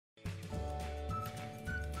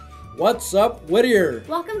What's up, Whittier?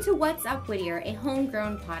 Welcome to What's Up, Whittier, a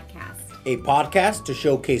homegrown podcast. A podcast to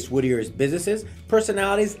showcase Whittier's businesses,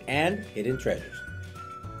 personalities, and hidden treasures.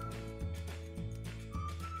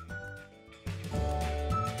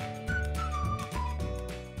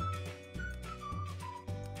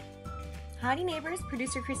 Howdy neighbors,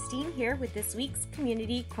 producer Christine here with this week's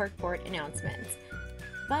Community Corkboard announcements.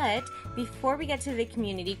 But before we get to the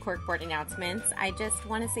Community Corkboard announcements, I just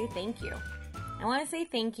want to say thank you. I want to say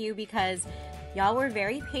thank you because y'all were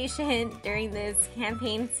very patient during this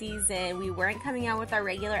campaign season. We weren't coming out with our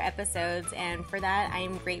regular episodes, and for that, I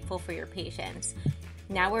am grateful for your patience.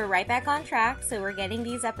 Now we're right back on track, so we're getting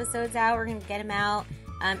these episodes out. We're going to get them out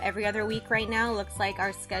every other week right now. Looks like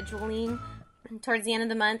our scheduling towards the end of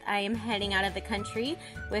the month, I am heading out of the country,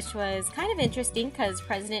 which was kind of interesting because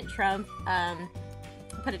President Trump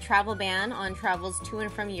put a travel ban on travels to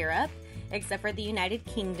and from Europe, except for the United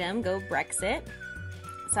Kingdom. Go Brexit.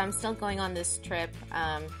 So I'm still going on this trip.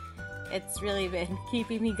 It's really been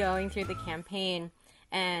keeping me going through the campaign.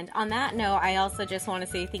 And on that note, I also just want to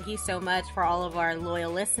say thank you so much for all of our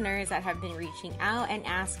loyal listeners that have been reaching out and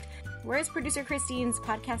asked, where's producer Christine's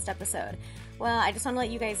podcast episode? Well, I just want to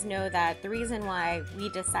let you guys know that the reason why we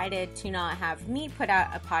decided to not have me put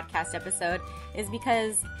out a podcast episode is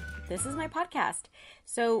because this is my podcast.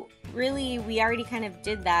 So really, we already kind of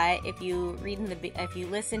did that. If you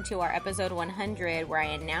listen to our episode 100, where I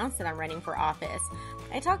announced that I'm running for office,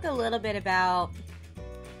 I talked a little bit about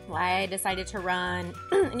why I decided to run,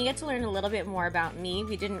 and you get to learn a little bit more about me.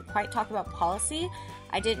 We didn't quite talk about policy.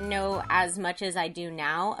 I didn't know as much as I do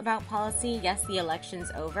now about policy. Yes, the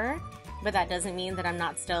election's over, but that doesn't mean that I'm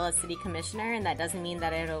not still a city commissioner, and that doesn't mean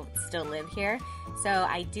that I don't still live here. So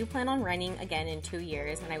I do plan on running again in 2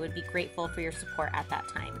 years, and I would be grateful for your support at that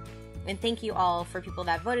time. And thank you all for people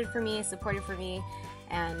that voted for me, supported for me,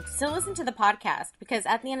 and still listen to the podcast, because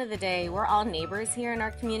at the end of the day, we're all neighbors here in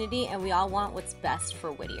our community, and we all want what's best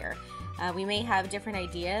for Whittier. We may have different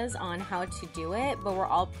ideas on how to do it, but we're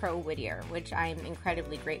all pro-Whittier, which I'm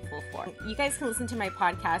incredibly grateful for. You guys can listen to my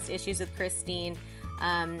podcast, Issues with Christine.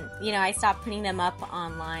 I stopped putting them up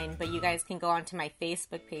online, but you guys can go onto my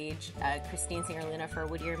Facebook page, Christine Singer Luna for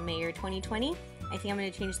Whittier Mayor 2020. I think I'm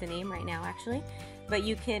going to change the name right now, actually. But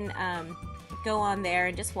you can go on there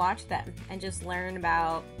and just watch them and just learn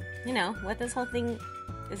about, what this whole thing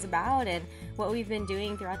is about and what we've been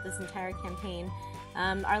doing throughout this entire campaign.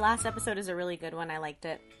 Our last episode is a really good one. I liked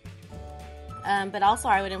it. But also,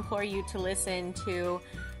 I would implore you to listen to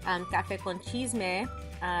Café con Chisme.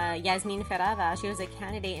 Yasmin Ferrada, she was a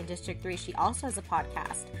candidate in District 3. She also has a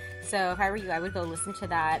podcast. So if I were you, I would go listen to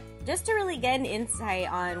that just to really get an insight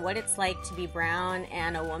on what it's like to be brown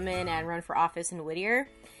and a woman and run for office in Whittier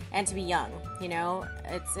and to be young.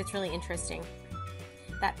 It's really interesting.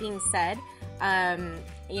 That being said, I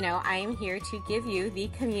am here to give you the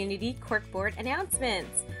Community Corkboard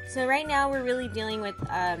announcements. So right now we're really dealing with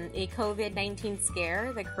a COVID-19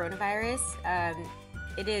 scare, the coronavirus.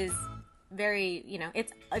 It is very,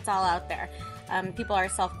 it's all out there. People are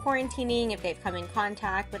self-quarantining if they've come in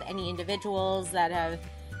contact with any individuals that have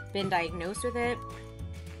been diagnosed with it.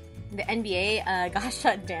 The NBA got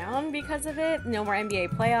shut down because of it. No more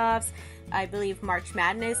NBA playoffs. I believe March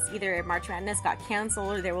Madness got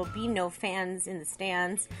canceled, or there will be no fans in the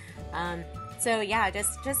stands. So yeah,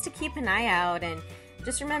 just to keep an eye out, and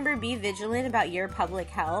just remember, be vigilant about your public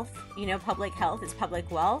health. Public health is public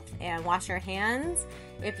wealth, and wash your hands.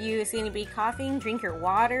 If you see anybody coughing, drink your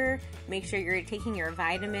water. Make sure you're taking your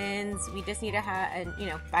vitamins. We just need to have,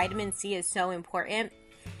 vitamin C is so important.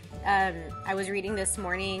 I was reading this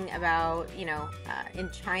morning about, in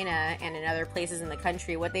China and in other places in the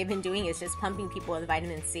country, what they've been doing is just pumping people with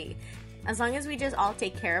vitamin C. As long as we just all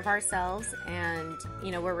take care of ourselves and,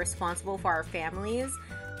 we're responsible for our families,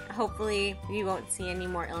 hopefully we won't see any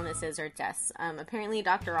more illnesses or deaths. Apparently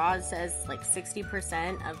Dr. Oz says like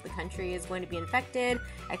 60% of the country is going to be infected.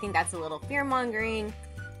 I think that's a little fear-mongering.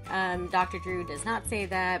 Dr. Drew does not say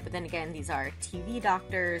that, but then again, these are TV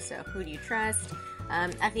doctors, so who do you trust?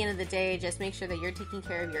 At the end of the day, just make sure that you're taking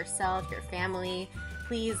care of yourself, your family.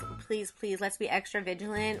 Please, please, please, let's be extra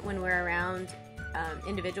vigilant when we're around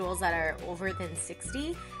individuals that are over than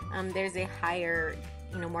 60. There's a higher,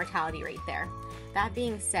 mortality rate there. That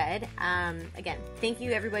being said, again, thank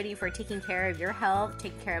you everybody for taking care of your health,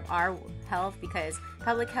 taking care of our health, because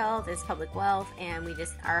public health is public wealth, and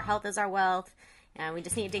our health is our wealth. And we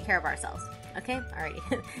just need to take care of ourselves. Okay?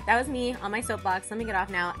 Alrighty. That was me on my soapbox. Let me get off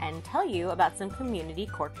now and tell you about some Community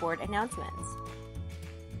Corkboard announcements.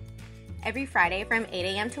 Every Friday from 8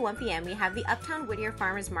 a.m. to 1 p.m. we have the Uptown Whittier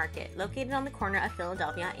Farmers Market, located on the corner of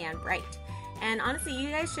Philadelphia and Bright. And honestly,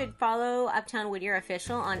 you guys should follow Uptown Whittier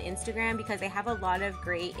Official on Instagram because they have a lot of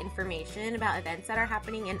great information about events that are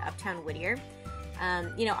happening in Uptown Whittier.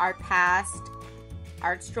 Our past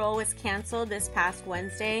art stroll was canceled this past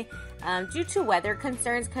Wednesday due to weather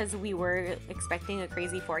concerns because we were expecting a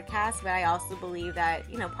crazy forecast, but I also believe that,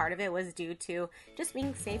 part of it was due to just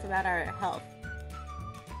being safe about our health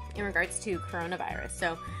in regards to coronavirus.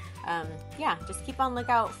 So, just keep on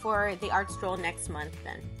lookout for the art stroll next month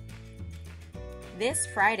then. This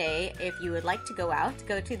Friday, if you would like to go out,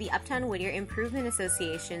 go to the Uptown Whittier Improvement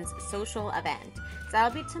Association's social event. So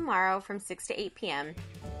that'll be tomorrow from 6 to 8 p.m.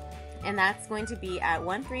 And that's going to be at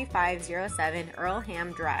 13507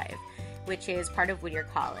 Earlham Drive, which is part of Whittier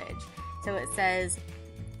College. So it says,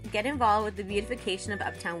 get involved with the beautification of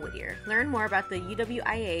Uptown Whittier. Learn more about the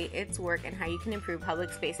UWIA, its work, and how you can improve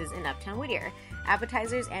public spaces in Uptown Whittier.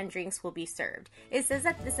 Appetizers and drinks will be served. It says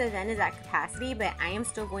that this event is at capacity, but I am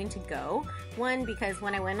still going to go. One, because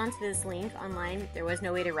when I went onto this link online, there was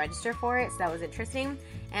no way to register for it, so that was interesting.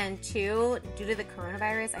 And two, due to the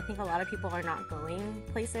coronavirus, I think a lot of people are not going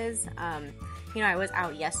places. I was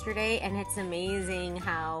out yesterday, and it's amazing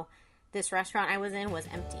how this restaurant I was in was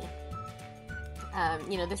empty.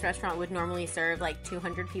 This restaurant would normally serve like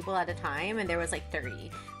 200 people at a time, and there was like 30.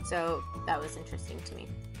 So that was interesting to me.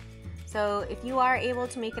 So if you are able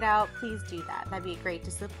to make it out, please do that. That'd be great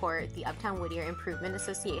to support the Uptown Whittier Improvement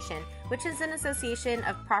Association, which is an association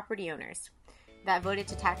of property owners that voted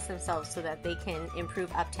to tax themselves so that they can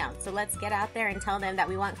improve Uptown. So let's get out there and tell them that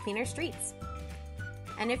we want cleaner streets.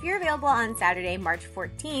 And if you're available on Saturday, March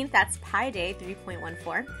 14th, that's Pi Day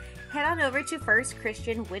 3.14, head on over to First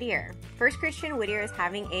Christian Whittier. First Christian Whittier is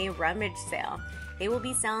having a rummage sale. They will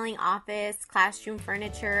be selling office, classroom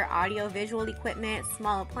furniture, audio-visual equipment,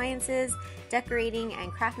 small appliances, decorating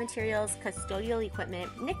and craft materials, custodial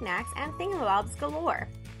equipment, knickknacks, and thingamabobs galore.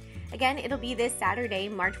 Again, it'll be this Saturday,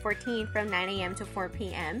 March 14th from 9 a.m. to 4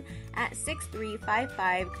 p.m. at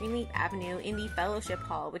 6355 Greenleaf Avenue in the Fellowship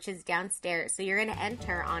Hall, which is downstairs. So you're going to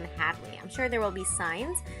enter on Hadley. I'm sure there will be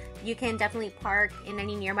signs. You can definitely park in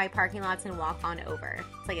any nearby parking lots and walk on over.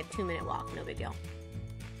 It's like a 2-minute walk, no big deal.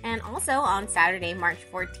 And also on Saturday, March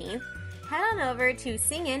 14th, head on over to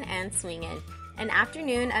Singin' and Swingin', an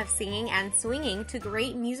afternoon of singing and swinging to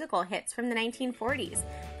great musical hits from the 1940s,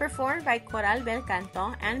 performed by Coral Bel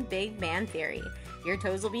Canto and Big Band Theory. Your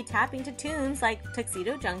toes will be tapping to tunes like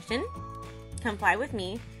Tuxedo Junction, Come Fly With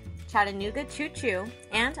Me, Chattanooga Choo Choo,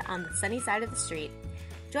 and On the Sunny Side of the Street.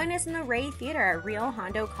 Join us in the Ray Theater at Rio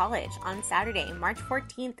Hondo College on Saturday, March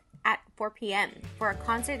 14th at 4 p.m. for a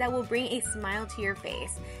concert that will bring a smile to your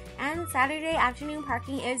face. And Saturday afternoon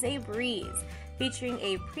parking is a breeze, featuring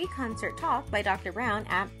a pre-concert talk by Dr. Brown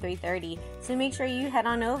at 3:30. So make sure you head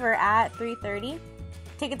on over at 3:30.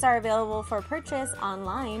 Tickets are available for purchase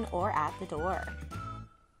online or at the door.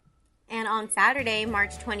 And on Saturday,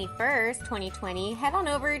 March 21st, 2020, head on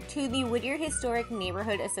over to the Whittier Historic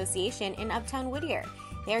Neighborhood Association in Uptown Whittier.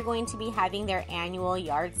 They're going to be having their annual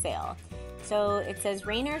yard sale. So it says,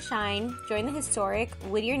 rain or shine, join the historic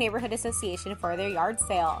Whittier Neighborhood Association for their yard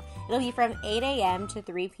sale. It'll be from 8 a.m. to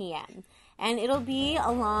 3 p.m. And it'll be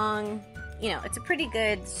along, it's a pretty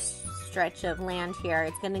good stretch of land here.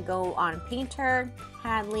 It's going to go on Painter,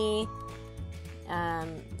 Hadley,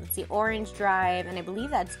 Orange Drive, and I believe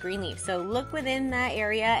that's Greenleaf. So look within that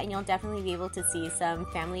area and you'll definitely be able to see some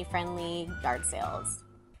family-friendly yard sales.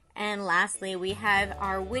 And lastly, we have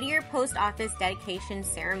our Whittier Post Office dedication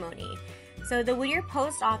ceremony. So the Whittier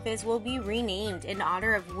Post Office will be renamed in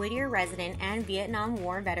honor of Whittier resident and Vietnam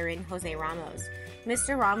War veteran Jose Ramos.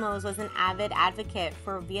 Mr. Ramos was an avid advocate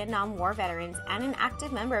for Vietnam War veterans and an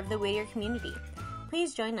active member of the Whittier community.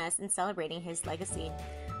 Please join us in celebrating his legacy.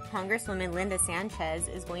 Congresswoman Linda Sanchez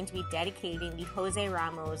is going to be dedicating the Jose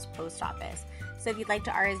Ramos Post Office. So if you'd like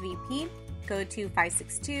to RSVP, go to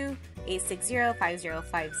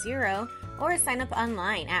 562-860-5050 or sign up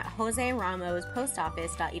online at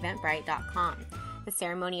joseramosPostoffice.eventbrite.com. The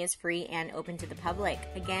ceremony is free and open to the public.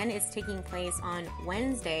 Again, it's taking place on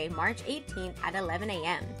Wednesday, March 18th at 11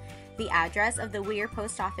 a.m. The address of the Whittier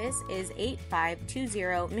Post Office is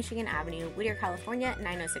 8520 Michigan Avenue, Whittier, California,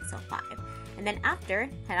 90605. And then after,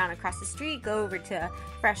 head on across the street, go over to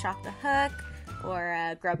Fresh Off the Hook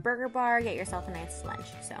or Grub Burger Bar, get yourself a nice lunch.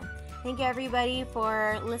 So thank you everybody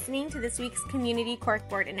for listening to this week's Community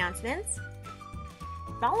Corkboard announcements.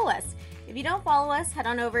 Follow us. If you don't follow us, head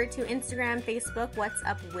on over to Instagram, Facebook, What's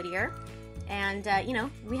Up Whittier. And,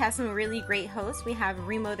 we have some really great hosts. We have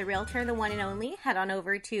Remo the Realtor, the one and only. Head on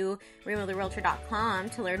over to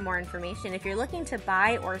remotherealtor.com to learn more information if you're looking to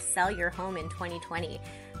buy or sell your home in 2020.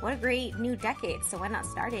 What a great new decade, so why not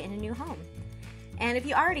start it in a new home? And if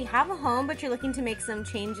you already have a home, but you're looking to make some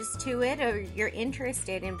changes to it, or you're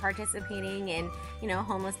interested in participating in,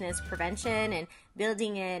 homelessness prevention and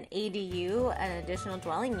building an ADU, an additional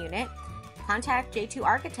dwelling unit, contact J2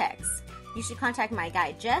 Architects. You should contact my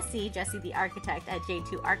guy, Jesse the Architect at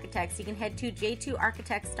J2 Architects. You can head to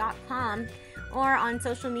j2architects.com or on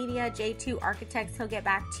social media, J2 Architects. He'll get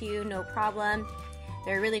back to you, no problem.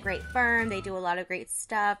 They're a really great firm. They do a lot of great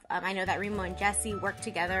stuff. I know that Remo and Jesse work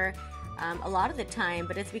together a lot of the time,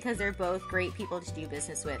 but it's because they're both great people to do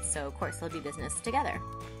business with, so of course they'll do business together.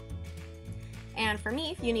 And for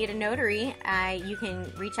me, if you need a notary, you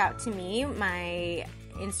can reach out to me. My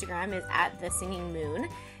Instagram is @thesingingmoon.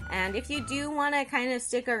 And if you do want to kind of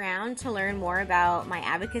stick around to learn more about my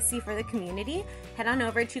advocacy for the community, head on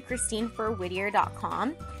over to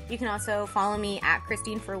christineforwhittier.com. You can also follow me at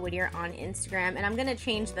christineforwhittier on Instagram, and I'm going to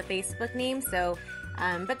change the Facebook name, so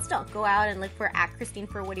but still, go out and look for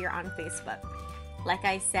 @ChristineForWhittier on Facebook. Like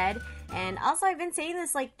I said, and also I've been saying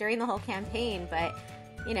this during the whole campaign, but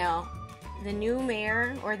the new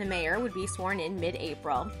mayor or the mayor would be sworn in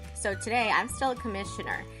mid-April. So today I'm still a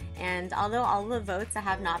commissioner, and although all the votes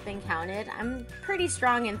have not been counted, I'm pretty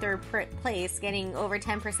strong in third place, getting over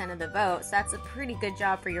 10% of the vote. So that's a pretty good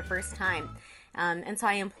job for your first time. And so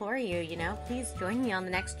I implore you, please join me on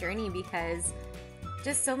the next journey, because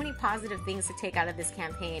just so many positive things to take out of this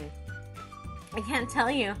campaign. I can't tell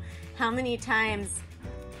you how many times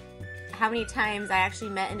I actually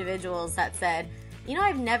met individuals that said,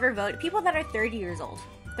 I've never voted. People that are 30 years old.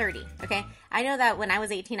 30, okay? I know that when I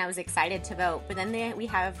was 18, I was excited to vote, but then we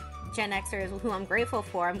have Gen Xers who I'm grateful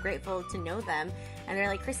for. I'm grateful to know them. And they're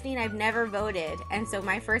like, Christine, I've never voted. And so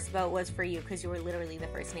my first vote was for you because you were literally the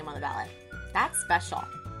first name on the ballot. That's special.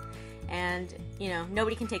 And,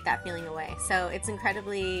 nobody can take that feeling away. So it's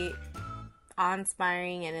incredibly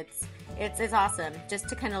awe-inspiring, and it's awesome just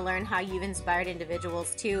to kind of learn how you've inspired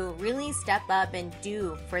individuals to really step up and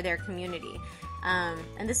do for their community.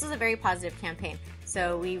 And this is a very positive campaign.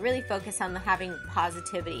 So we really focus on having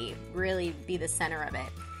positivity really be the center of it.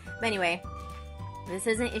 But anyway, this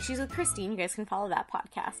isn't Issues with Christine. You guys can follow that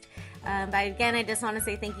podcast. But again, I just want to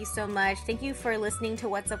say thank you so much. Thank you for listening to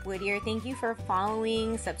What's Up Whittier. Thank you for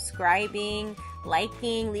following, subscribing,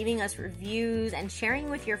 liking, leaving us reviews, and sharing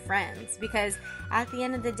with your friends. Because at the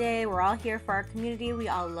end of the day, we're all here for our community. We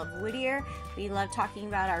all love Whittier. We love talking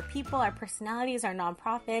about our people, our personalities, our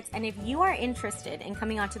nonprofits. And if you are interested in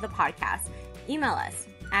coming onto the podcast, email us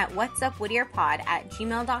at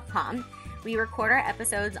whatsupwhittierpod@gmail.com. We record our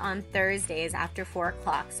episodes on Thursdays after 4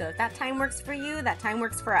 o'clock. So if that time works for you, that time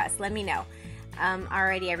works for us. Let me know.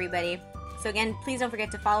 Alrighty, everybody. So again, please don't forget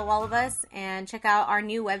to follow all of us and check out our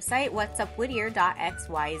new website,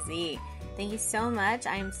 whatsupwhittier.xyz. Thank you so much.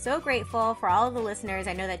 I am so grateful for all of the listeners.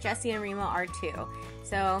 I know that Jesse and Remo are too.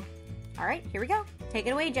 So, all right, here we go. Take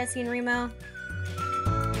it away, Jesse and Remo.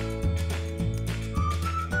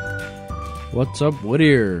 What's up,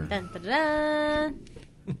 Whittier? Dun, dun, dun.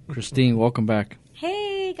 Christine, welcome back.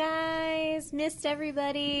 Hey guys, missed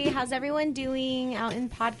everybody. How's everyone doing out in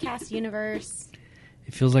podcast universe?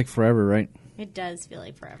 It feels like forever, right? It does feel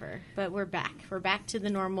like forever, but we're back. We're back to the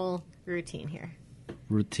normal routine here.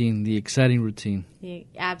 Routine, the exciting routine. Yeah,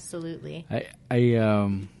 absolutely.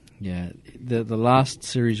 The last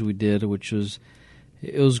series we did, it was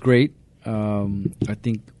great. I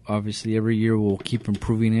think obviously every year we'll keep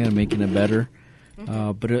improving it and making it better.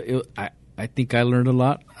 Mm-hmm. But I think I learned a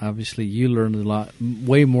lot. Obviously, you learned a lot,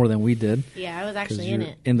 way more than we did. Yeah, I was actually in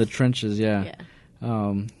it. In the trenches, yeah.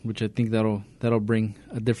 Which I think that'll bring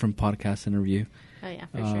a different podcast interview. Oh yeah,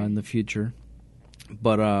 for sure. In the future.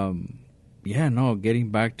 But getting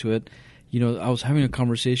back to it, I was having a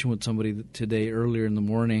conversation with somebody today earlier in the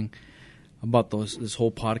morning about this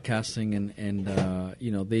whole podcasting, and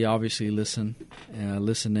they obviously listen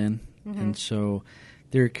in, mm-hmm. and so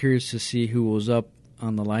they're curious to see who was up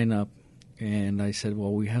on the lineup. And I said,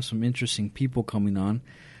 well, we have some interesting people coming on.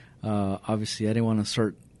 Obviously, I didn't want to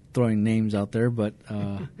start throwing names out there, but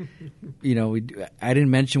I didn't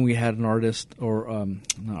mention we had an artist or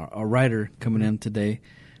a writer coming in today.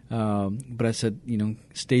 But I said,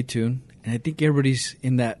 stay tuned. And I think everybody's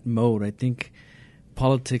in that mode. I think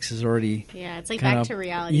politics is already it's like back to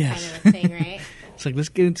reality kind of a thing, right? It's like, let's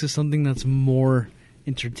get into something that's more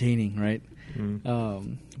entertaining, right?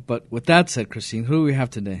 Mm. But with that said, Christine, who do we have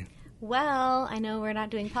today? Well, I know we're not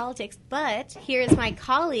doing politics, but here is my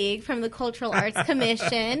colleague from the Cultural Arts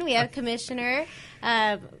Commission. We have Commissioner,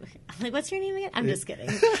 what's your name again? I'm just kidding.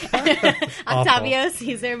 Octavio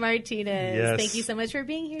Cesar Martinez. Yes. Thank you so much for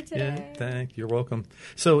being here today. Yeah, you're welcome.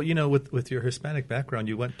 So, with your Hispanic background,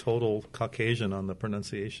 you went total Caucasian on the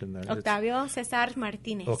pronunciation there. Octavio Cesar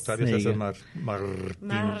Martinez. Octavio There you Cesar go.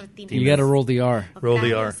 Martinez. You got to roll the R. Roll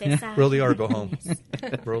the R. Octavio Cesar. Roll the R, go home.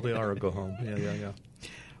 Roll the R or go home. Yeah.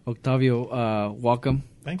 Octavio, welcome.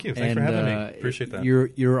 Thank you. Thanks for having me. Appreciate that.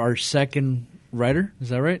 You're our second writer. Is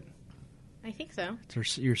that right? I think so.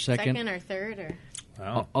 It's your second. Second or third or...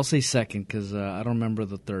 Wow. I'll say second because I don't remember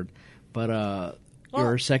the third. But you're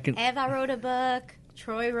our second. Eva wrote a book.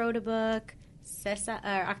 Troy wrote a book. Cesar,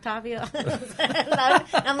 Octavio.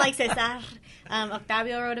 I'm like Cesar.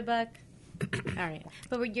 Octavio wrote a book. All right.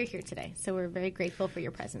 But you're here today, so we're very grateful for your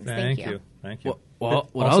presence. Thank you. Thank you. Well,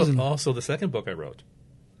 what also, I was in, also the second book I wrote.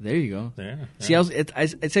 there you go. Yeah. See,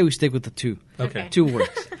 I'd say we stick with the two. Okay. Two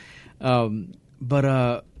works.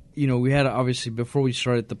 But we had obviously before we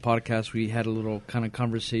started the podcast, we had a little kind of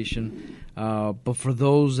conversation. But for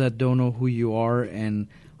those that don't know who you are and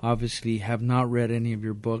obviously have not read any of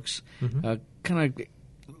your books, kind of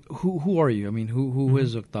who are you? I mean, who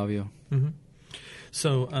is Octavio? Mm-hmm.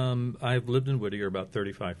 So I've lived in Whittier about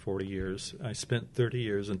 35, 40 years. I spent 30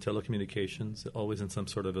 years in telecommunications, always in some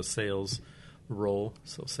sort of a sales role.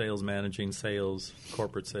 So sales, managing sales,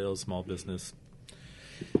 corporate sales, small business.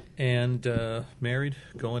 And married,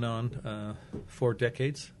 going on 4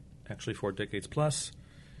 decades, actually 4 decades plus.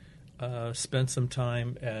 Spent some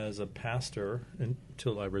time as a pastor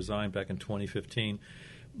until I resigned back in 2015.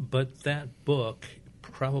 But that book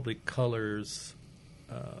probably colors...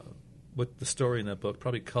 what the story in that book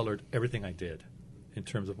probably colored everything I did in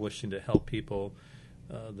terms of wishing to help people,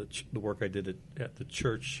 the work I did at the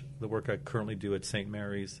church, the work I currently do at St.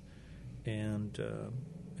 Mary's, and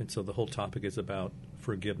so the whole topic is about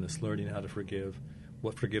forgiveness, learning how to forgive,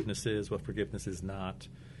 what forgiveness is not,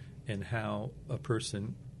 and how a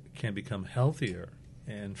person can become healthier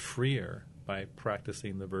and freer by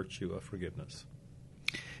practicing the virtue of forgiveness.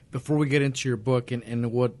 Before we get into your book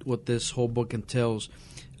and what this whole book entails,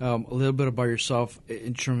 a little bit about yourself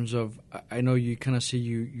in terms of, I know you kind of say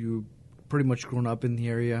you pretty much grown up in the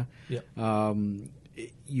area. Yeah.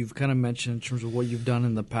 You've kind of mentioned in terms of what you've done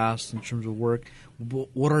in the past in terms of work.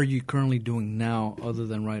 What are you currently doing now other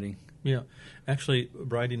than writing? Yeah. Actually,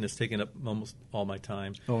 writing has taken up almost all my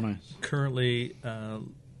time. Oh, nice. Currently,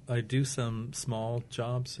 I do some small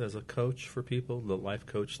jobs as a coach for people, the life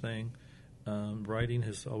coach thing. Writing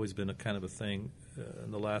has always been a kind of a thing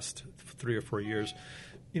in the last 3 or 4 years.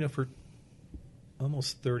 For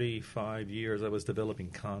almost 35 years, I was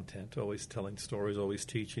developing content, always telling stories, always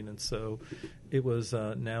teaching. And so it was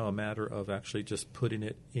now a matter of actually just putting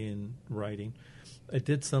it in writing. I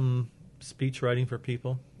did some speech writing for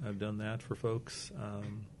people. I've done that for folks.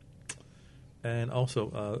 And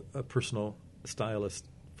also a personal stylist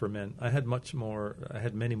for men. I had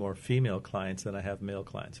many more female clients than I have male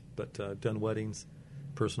clients, but done weddings,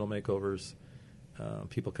 personal makeovers,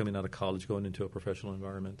 people coming out of college going into a professional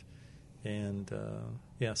environment, and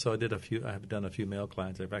so I have done a few male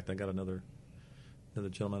clients. In fact, I got another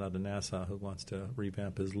gentleman out of Nassau who wants to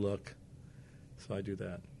revamp his look, so I do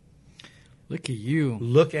that. Look at you!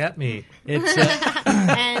 Look at me! It's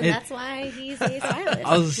and that's why he's a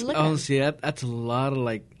stylist. I was see that's a lot of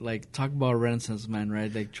like talk about Renaissance man,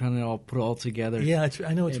 right? Like trying to all put it all together. Yeah,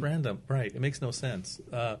 I know it's random, right? It makes no sense.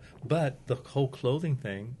 But the whole clothing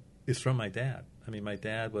thing is from my dad. I mean, my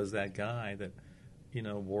dad was that guy that,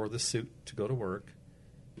 wore the suit to go to work,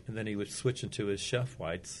 and then he would switch into his chef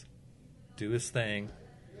whites, do his thing.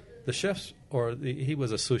 The chefs, he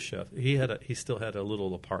was a sous chef. He still had a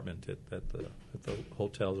little apartment at the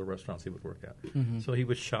hotels or restaurants he would work at. Mm-hmm. So he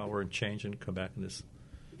would shower and change and come back in his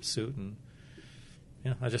suit, and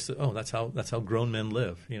I just said, oh, that's how grown men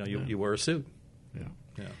live. You wear a suit. Yeah.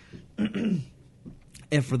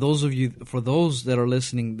 And for those that are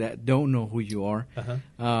listening that don't know who you are,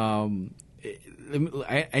 I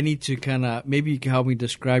need to kind of, maybe you can help me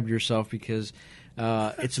describe yourself because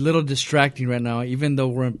it's a little distracting right now. Even though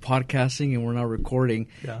we're in podcasting and we're not recording,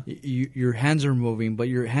 your hands are moving, but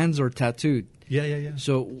your hands are tattooed. Yeah.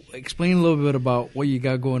 So explain a little bit about what you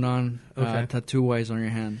got going on tattoo-wise on your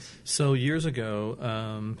hands. So years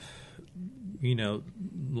ago,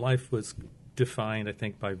 life was defined, I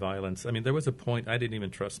think, by violence. I mean, there was a point I didn't even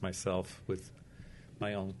trust myself with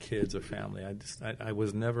my own kids or family. I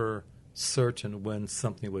was never certain when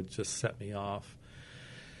something would just set me off.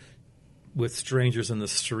 With strangers in the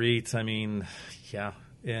streets, I mean,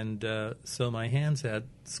 And so my hands had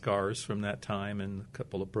scars from that time and a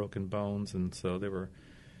couple of broken bones, and so they were,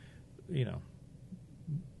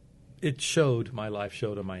 it showed, my life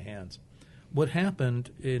showed on my hands. What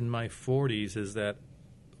happened in my 40s is that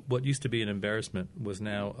what used to be an embarrassment was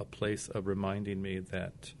now a place of reminding me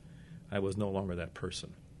that I was no longer that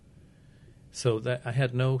person. So that I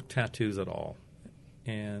had no tattoos at all.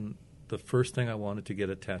 And the first thing I wanted to get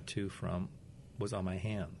a tattoo from was on my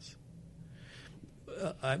hands.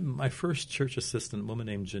 My first church assistant, a woman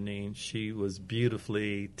named Janine, she was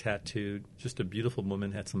beautifully tattooed, just a beautiful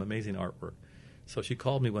woman, had some amazing artwork. So she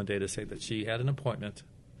called me one day to say that she had an appointment.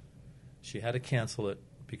 She had to cancel it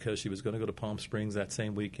because she was going to go to Palm Springs that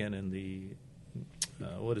same weekend in the,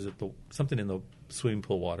 something in the swimming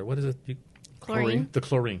pool water. What is it? Chlorine. The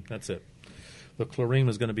chlorine, that's it. The chlorine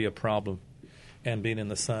was going to be a problem and being in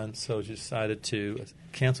the sun, so she decided to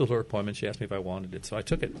cancel her appointment. She asked me if I wanted it, so I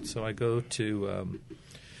took it. So I go to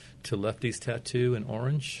Lefty's Tattoo in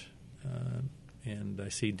Orange, and I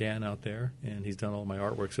see Dan out there, and he's done all my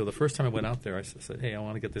artwork. So the first time I went out there, I said, hey, I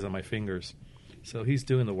want to get this on my fingers. So he's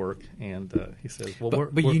doing the work, and he says, well,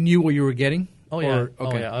 but you knew what you were getting? Oh, yeah. Okay.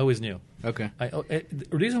 Oh, yeah, I always knew. Okay. The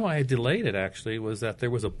reason why I delayed it, actually, was that there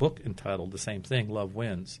was a book entitled the same thing, Love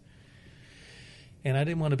Wins. And I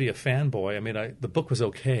didn't want to be a fanboy. I mean, the book was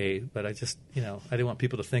okay, but I just, I didn't want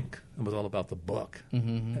people to think it was all about the book.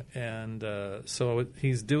 Mm-hmm. And so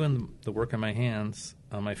he's doing the work on my hands,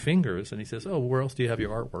 on my fingers, and he says, oh, where else do you have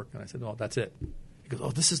your artwork? And I said, oh, that's it. He goes,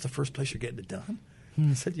 oh, this is the first place you're getting it done?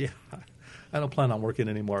 I said, yeah. I don't plan on working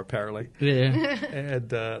anymore, apparently. Yeah. And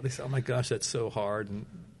they said, oh, my gosh, that's so hard. And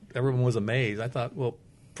everyone was amazed. I thought, well,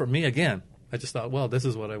 for me, again, I just thought, well, this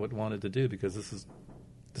is what I wanted to do because this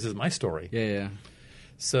is my story. Yeah.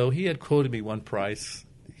 So he had quoted me one price.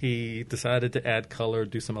 He decided to add color,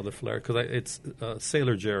 do some other flair, because it's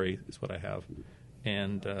Sailor Jerry is what I have.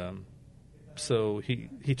 And so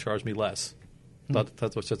he charged me less. Thought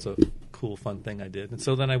that was just a cool, fun thing I did. And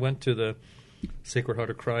so then I went to the Sacred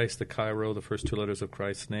Heart of Christ, the Cairo, the first two letters of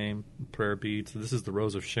Christ's name, prayer beads. This is the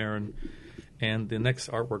Rose of Sharon. And the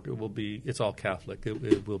next artwork, it's all Catholic.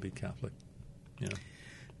 It will be Catholic. Yeah.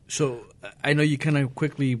 So I know you kind of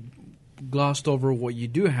quickly glossed over what you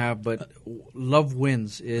do have, but Love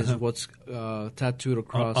Wins is what's tattooed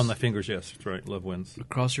across on the fingers. Yes, that's right. Love Wins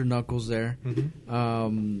across your knuckles there.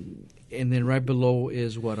 Mm-hmm. And then right below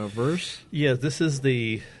is what, a verse? Yeah, this is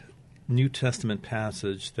the New Testament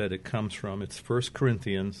passage that it comes from. It's 1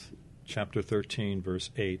 Corinthians chapter 13,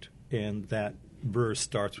 verse 8, and that verse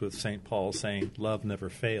starts with St. Paul saying, "Love never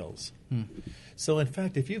fails." So, in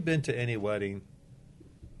fact, if you've been to any wedding,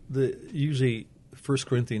 usually 1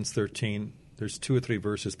 Corinthians 13, there's 2 or 3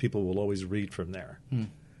 verses people will always read from there.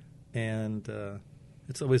 And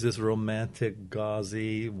it's always this romantic,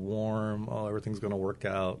 gauzy, warm, everything's going to work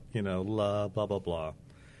out, love, blah, blah, blah.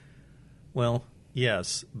 Well,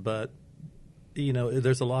 yes, but,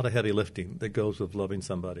 there's a lot of heavy lifting that goes with loving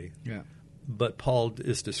somebody. Yeah. But Paul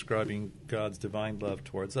is describing God's divine love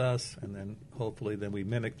towards us, and then hopefully then we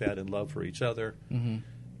mimic that in love for each other. Mm-hmm.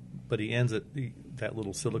 But he ends that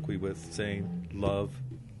little soliloquy with saying, love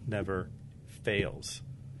never fails.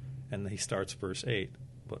 And he starts verse 8.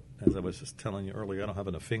 But as I was just telling you earlier, I don't have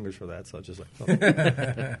enough fingers for that, so I was just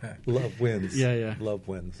like, love wins. Yeah. Love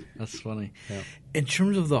wins. That's funny. Yeah. In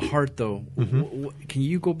terms of the heart, though, can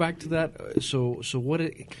you go back to that? So what?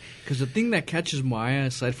 Because the thing that catches my eye,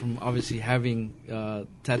 aside from obviously having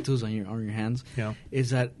tattoos on your hands,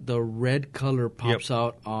 is that the red color pops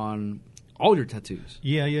out on all your tattoos.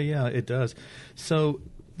 Yeah, it does. So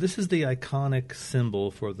this is the iconic symbol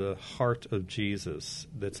for the heart of Jesus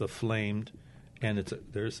that's aflamed, and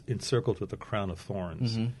there's encircled with a crown of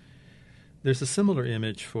thorns. Mm-hmm. There's a similar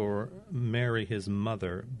image for Mary, his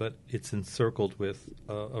mother, but it's encircled with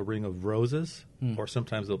a ring of roses, or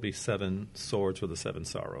sometimes there'll be 7 swords with the 7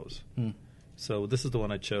 sorrows. So this is the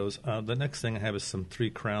one I chose. The next thing I have is some 3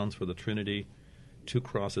 crowns for the Trinity, 2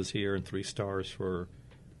 crosses here, and 3 stars for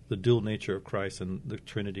the dual nature of Christ and the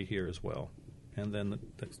Trinity here as well. And then the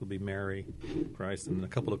next will be Mary, Christ, and a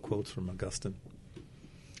couple of quotes from Augustine.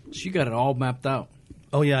 So you got it all mapped out.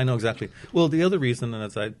 Oh, yeah, I know exactly. Well, the other reason, and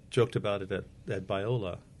as I joked about it at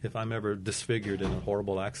Biola, if I'm ever disfigured in a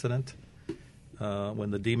horrible accident,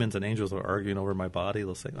 when the demons and angels are arguing over my body,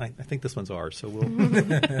 they'll say, I think this one's ours, so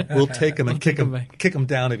we'll take him and kick him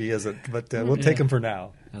down if he isn't, but we'll take him for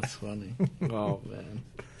now. That's funny. Oh, man.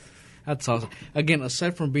 That's awesome. Again,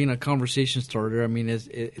 aside from being a conversation starter, I mean,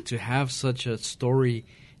 to have such a story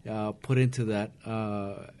put into that,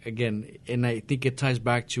 again, and I think it ties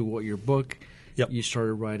back to what your book Yep. you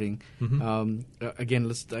started writing. Again,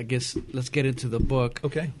 let's get into the book.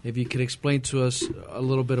 Okay. If you could explain to us a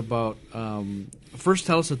little bit about, first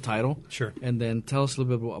tell us the title. Sure. And then tell us a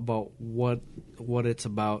little bit about what it's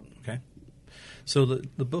about. Okay. So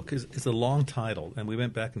the book is a long title, and we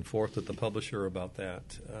went back and forth with the publisher about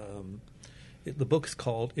that. The book is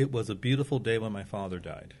called "It Was a Beautiful Day When My Father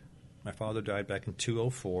Died." My father died back in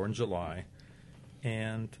 2004 in July,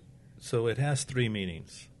 and so it has three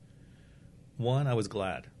meanings. One, I was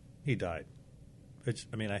glad he died.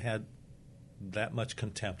 I had that much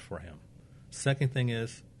contempt for him. Second thing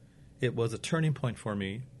is, it was a turning point for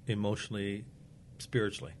me emotionally,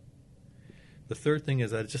 spiritually. The third thing is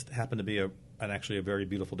that it just happened to be actually a very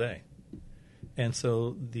beautiful day. And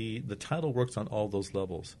so the title works on all those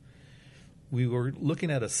levels. We were looking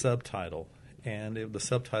at a subtitle, and the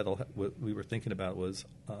subtitle we were thinking about was,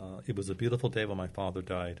 "It was a beautiful day when my father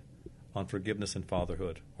died, on forgiveness and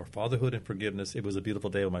fatherhood," or "Fatherhood and Forgiveness, it was a beautiful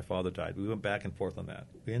day when my father died." We went back and forth on that.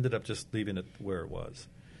 We ended up just leaving it where it was.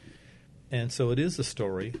 And so it is a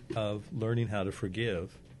story of learning how to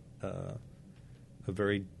forgive a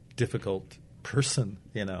very difficult person,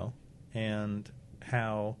 and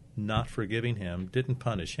how not forgiving him didn't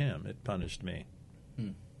punish him, it punished me.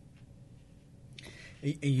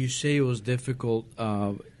 You say it was difficult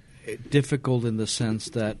in the sense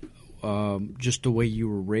that just the way you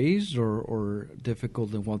were raised, or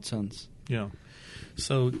difficult in what sense? Yeah.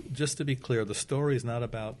 So just to be clear, the story is not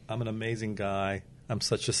about I'm an amazing guy, I'm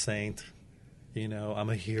such a saint, I'm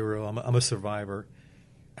a hero, I'm a survivor.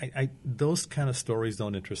 Those kind of stories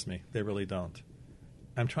don't interest me. They really don't.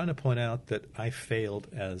 I'm trying to point out that I failed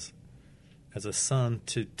as a son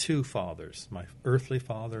to two fathers, my earthly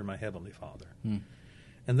father and my heavenly father.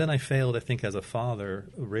 And then I failed, I think, as a father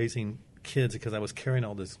raising kids because I was carrying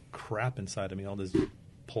all this crap inside of me, all this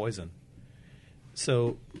poison.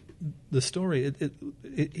 So the story,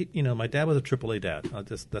 my dad was a AAA dad.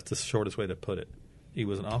 That's the shortest way to put it. He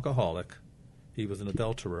was an alcoholic, he was an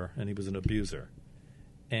adulterer, and he was an abuser.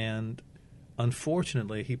 And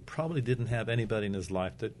unfortunately, he probably didn't have anybody in his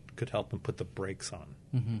life that could help him put the brakes on.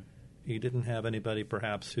 Mm-hmm. He didn't have anybody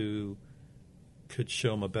perhaps who could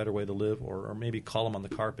show him a better way to live, or maybe call him on the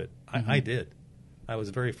carpet. I did. I was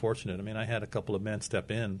very fortunate. I had a couple of men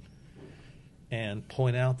step in and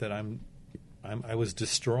point out that I was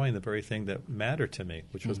destroying the very thing that mattered to me,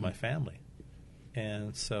 which was my family.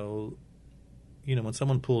 And so, when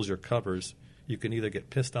someone pulls your covers, you can either get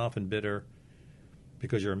pissed off and bitter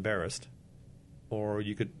because you're embarrassed, or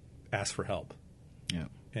you could ask for help. Yeah.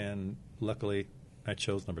 And luckily, I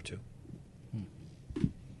chose number two.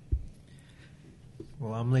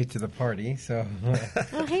 Well, I'm late to the party, so...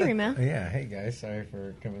 Oh, hey, Rima. Yeah, hey, guys. Sorry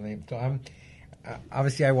for coming late. So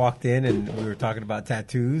obviously, I walked in, and we were talking about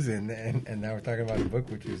tattoos, and now we're talking about a book,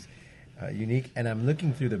 which was unique. And I'm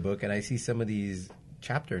looking through the book, and I see some of these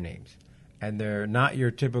chapter names, and they're not your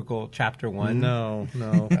typical chapter one. No.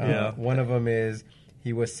 Yeah. One of them is,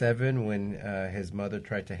 he was 7 when his mother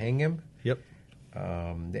tried to hang him. Yep. The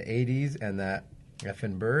 80s, and that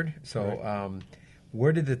effing bird. So Right.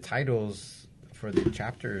 Where did the titles for the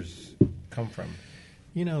chapters come from?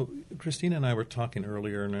 Christina and I were talking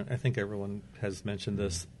earlier, and I think everyone has mentioned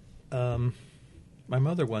this. My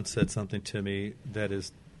mother once said something to me that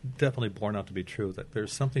is definitely borne out to be true, that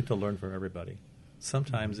there's something to learn from everybody.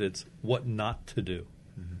 Sometimes it's what not to do.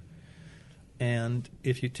 Mm-hmm. And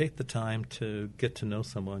if you take the time to get to know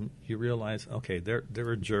someone, you realize, okay, they're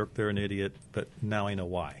a jerk, they're an idiot, but now I know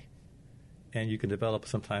why. And you can develop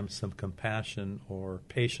sometimes some compassion or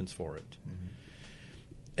patience for it. Mm-hmm.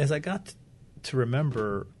 As I got to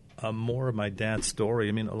remember more of my dad's story,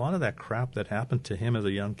 a lot of that crap that happened to him as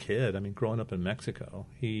a young kid, growing up in Mexico,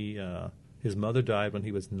 his mother died when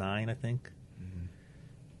he was 9, I think.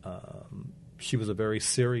 Mm-hmm. She was a very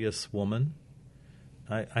serious woman.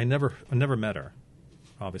 I never met her,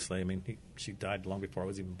 obviously. She died long before I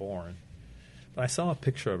was even born. But I saw a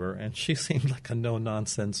picture of her, and she seemed like a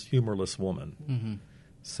no-nonsense, humorless woman. Mm-hmm.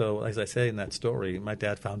 So, as I say in that story, my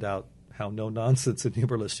dad found out how no-nonsense and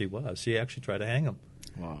humorless she was. She actually tried to hang him.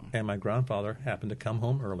 Wow. And my grandfather happened to come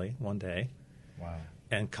home early one day. Wow.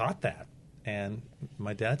 And caught that. And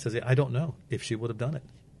my dad says, I don't know if she would have done it.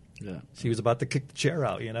 Yeah. She was about to kick the chair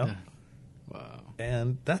out, Yeah. Wow.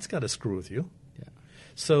 And that's got to screw with you. Yeah.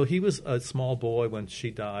 So he was a small boy when she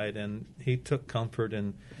died, and he took comfort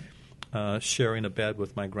in sharing a bed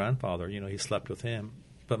with my grandfather. He slept with him.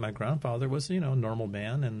 But my grandfather was, a normal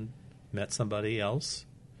man and met somebody else,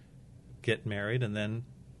 get married, and then,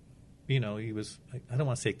 he was, I don't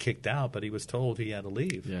want to say kicked out, but he was told he had to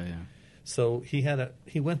leave. Yeah. So he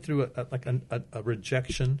went through a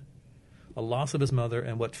rejection a loss of his mother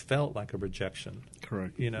and what felt like a rejection.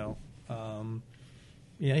 Correct. You know,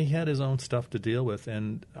 yeah, he had his own stuff to deal with,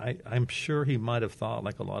 and I'm sure he might have thought,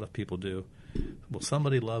 like a lot of people do, well,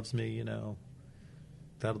 somebody loves me, you know,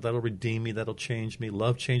 that'll redeem me, that'll change me.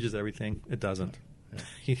 Love changes everything. It doesn't.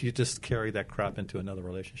 Yeah. You just carry that crap into another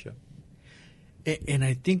relationship. And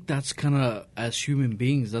I think that's kind of, as human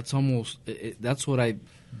beings, that's almost, that's what I've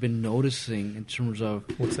been noticing in terms of...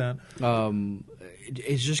 What's that?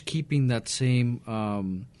 It's just keeping that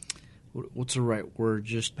same, what's the right word?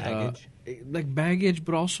 Just Baggage? like baggage,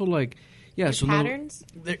 but also like, yeah. Like so patterns?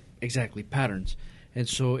 Exactly, patterns. And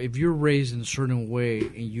so if you're raised in a certain way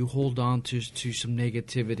and you hold on to some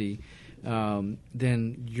negativity, then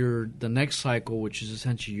the next cycle, which is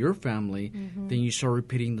essentially your family, then you start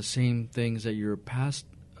repeating the same things that your past,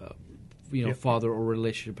 Yep. father or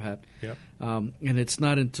relationship had. Yep. And it's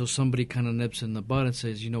not until somebody kind of nips in the bud and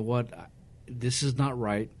says, you know what, this is not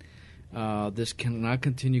right. This cannot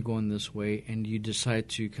continue going this way, and you decide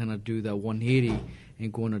to kind of do that 180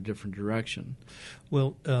 and go in a different direction.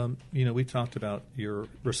 Well, we talked about your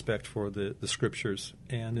respect for the scriptures,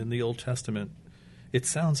 and in the Old Testament, it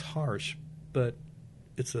sounds harsh, but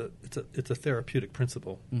it's a therapeutic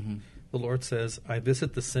principle. Mm-hmm. The Lord says, "I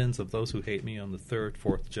visit the sins of those who hate me on the third,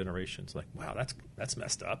 fourth generations." Like, wow, that's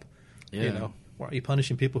messed up. Yeah. You know, why are you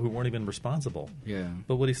punishing people who weren't even responsible? Yeah.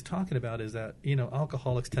 But what he's talking about is that,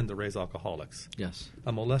 alcoholics tend to raise alcoholics. Yes.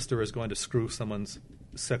 A molester is going to screw someone's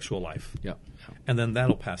sexual life. Yeah. And then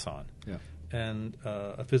that'll pass on. Yeah. And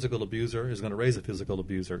a physical abuser is going to raise a physical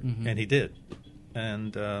abuser. And he did.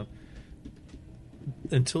 And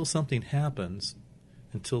until something happens,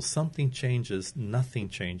 until something changes, nothing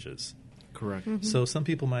changes. Correct. Mm-hmm. So some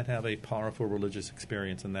people might have a powerful religious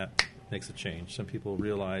experience, and that makes a change. Some people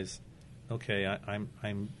realize, okay,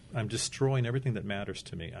 I'm destroying everything that matters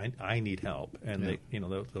to me. I need help, and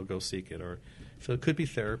they'll go seek it. Or so it could be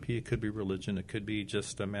therapy, it could be religion, it could be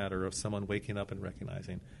just a matter of someone waking up and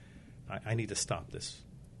recognizing, I need to stop this.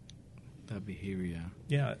 That behavior, yeah.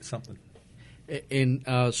 Yeah, it's something. And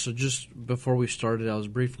so just before we started, I was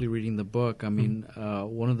briefly reading the book. I mean,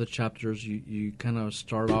 one of the chapters you kind of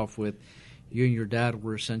start off with, you and your dad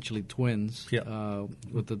were essentially twins. Yeah.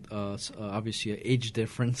 With obviously an age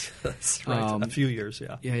difference. That's right. A few years,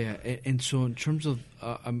 yeah. Yeah. And so in terms of,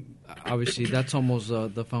 obviously that's almost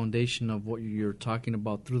the foundation of what you're talking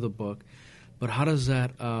about through the book. But how does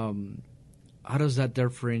that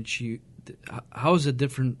differentiate? How is it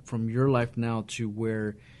different from your life now to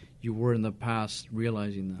where you were in the past,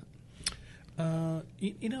 realizing that?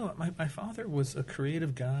 My father was a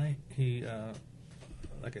creative guy. He,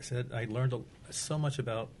 like I said, I learned so much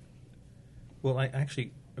about. Well, I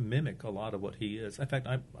actually mimic a lot of what he is. In fact,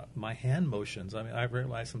 my hand motions. I mean, I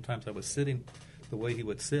realized sometimes I was sitting the way he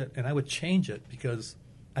would sit, and I would change it because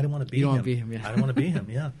I didn't want to be him. You don't want to be him, yeah. I didn't want to be him.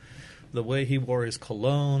 Yeah. The way he wore his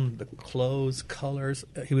cologne, the clothes, colors.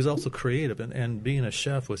 He was also creative, and being a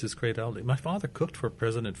chef was his creativity. My father cooked for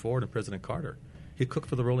President Ford and President Carter. He cooked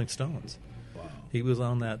for the Rolling Stones. Wow. He was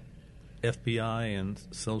on that FBI and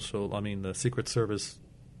the Secret Service,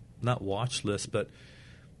 not watch list, but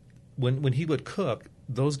when he would cook,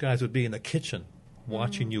 those guys would be in the kitchen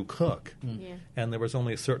watching you cook. Yeah. And there was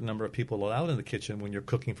only a certain number of people allowed in the kitchen when you're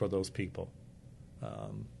cooking for those people.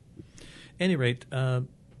 Any rate,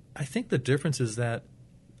 I think the difference is that,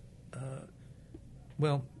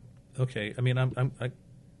 okay. I mean,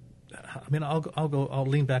 I'll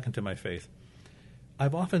lean back into my faith.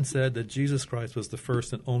 I've often said that Jesus Christ was the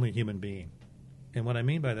first and only human being, and what I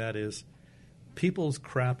mean by that is, people's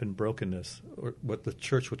crap and brokenness, or what the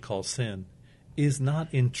church would call sin, is not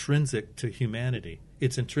intrinsic to humanity.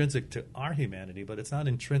 It's intrinsic to our humanity, but it's not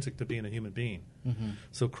intrinsic to being a human being. Mm-hmm.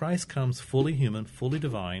 So Christ comes fully human, fully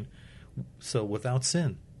divine, so without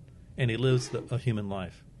sin. And he lives a human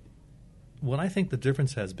life. What I think the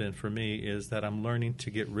difference has been for me is that I'm learning to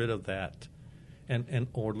get rid of that,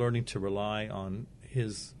 or learning to rely on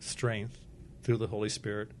his strength through the Holy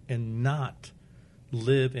Spirit, and not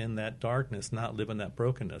live in that darkness, not live in that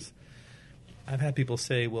brokenness. I've had people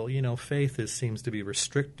say, well, faith seems to be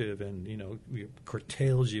restrictive, and it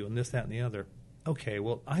curtails you, and this, that, and the other. Okay,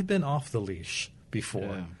 well, I've been off the leash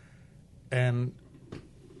before, and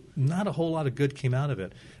not a whole lot of good came out of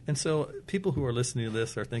it. And so people who are listening to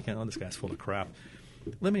this are thinking, oh, this guy's full of crap.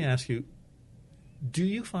 Let me ask you, do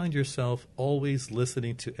you find yourself always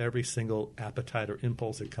listening to every single appetite or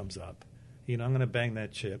impulse that comes up? I'm going to bang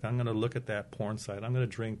that chick. I'm going to look at that porn site. I'm going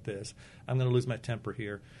to drink this. I'm going to lose my temper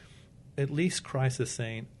here. At least Christ is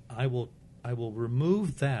saying, I will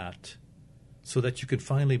remove that so that you can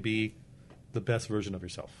finally be the best version of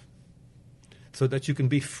yourself. so that you can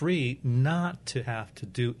be free not to have to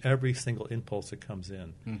do every single impulse that comes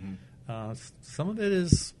in. Some of it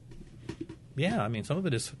is, some of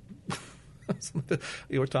it is.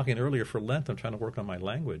 You were talking earlier for Lent. I'm trying to work on my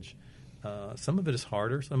language. Some of it is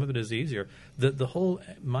harder. Some of it is easier. The whole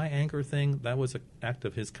my anger thing, that was an act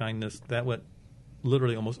of His kindness. That went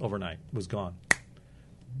literally almost overnight, was gone.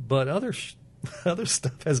 But other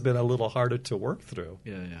stuff has been a little harder to work through.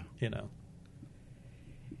 Yeah.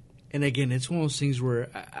 And again, it's one of those things where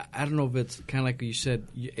I don't know if it's kind of like you said,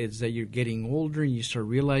 it's that you're getting older and you start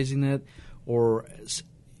realizing it, or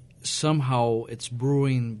somehow it's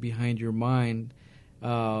brewing behind your mind,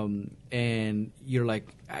 and you're like,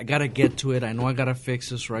 I got to get to it. I know I got to fix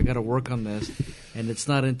this, or I got to work on this. And it's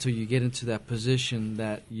not until you get into that position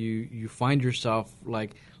that you find yourself,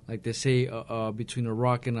 like they say, between a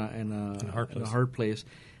rock and a hard place,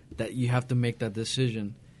 that you have to make that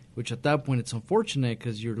decision. Which at that point it's unfortunate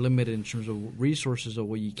because you're limited in terms of resources of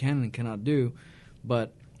what you can and cannot do.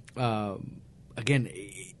 But again,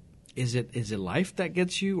 is it life that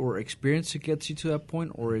gets you, or experience that gets you to that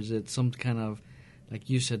point, or is it some kind of, like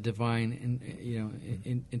you said, divine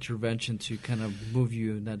intervention to kind of move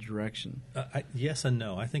you in that direction? Yes and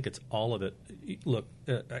no. I think it's all of it. Look,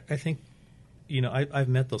 I think, I've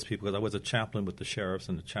met those people because I was a chaplain with the sheriffs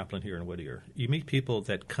and the chaplain here in Whittier. You meet people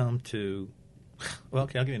that come to, well,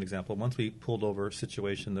 okay, I'll give you an example. Once we pulled over a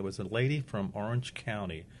situation, there was a lady from Orange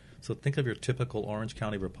County. So think of your typical Orange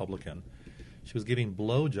County Republican. She was giving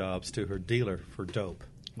blowjobs to her dealer for dope.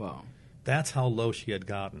 Wow. That's how low she had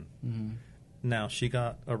gotten. Mm-hmm. Now, she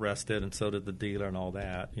got arrested, and so did the dealer and all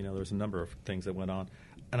that. There's a number of things that went on.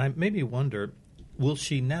 And I made me wonder, will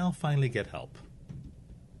she now finally get help?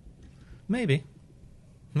 Maybe.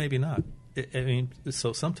 Maybe not.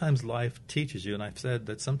 So sometimes life teaches you, and I've said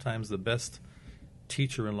that sometimes the best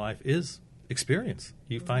teacher in life is experience.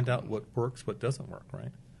 You find out what works, what doesn't work,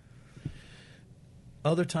 right?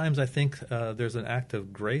 Other times I think there's an act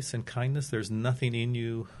of grace and kindness. There's nothing in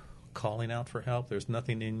you calling out for help. There's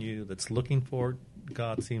nothing in you that's looking for it.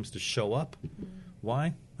 God seems to show up.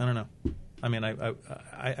 Why? I don't know. I mean,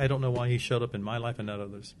 I don't know why He showed up in my life and not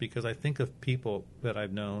others, because I think of people that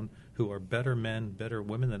I've known who are better men, better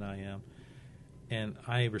women than I am, and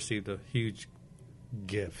I received a huge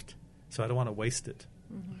gift. So I don't want to waste it.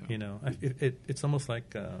 Mm-hmm. It's almost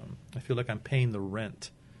like I feel like I'm paying the rent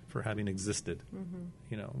for having existed,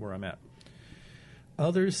 where I'm at.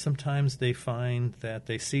 Others, sometimes they find that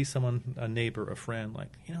they see someone, a neighbor, a friend, like,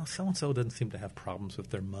 so-and-so doesn't seem to have problems with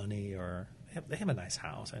their money, or they have a nice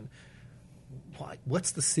house. And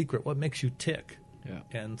what's the secret? What makes you tick? Yeah.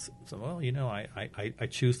 And so, well, I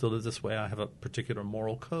choose to live this way. I have a particular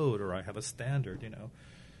moral code, or I have a standard,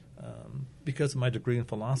 Because of my degree in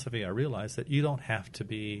philosophy, I realized that you don't have to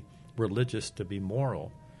be religious to be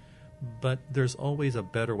moral. But there's always a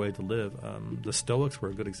better way to live. The Stoics were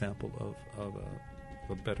a good example of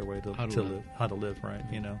a better way to live. How to live, right?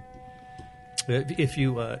 If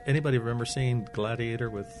you anybody remember seeing Gladiator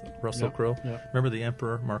with Russell Crowe? Yeah. Remember the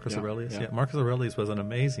Emperor Marcus Aurelius? Yeah. Marcus Aurelius was an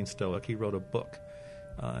amazing Stoic. He wrote a book,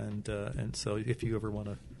 and so if you ever want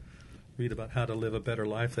to read about how to live a better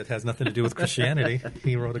life that has nothing to do with Christianity,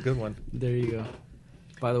 he wrote a good one. There you go.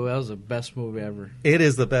 By the way, that was the best movie ever. It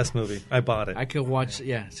is the best movie. I bought it. I could watch it.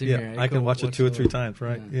 Yeah, same here. I can watch it 2 or 3 times,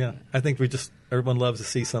 right? Yeah. I think everyone loves to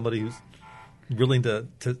see somebody who's willing to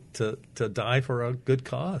die for a good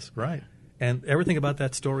cause, right? And everything about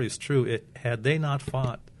that story is true. Had they not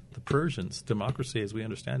fought the Persians, democracy as we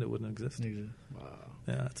understand it wouldn't exist. Wow.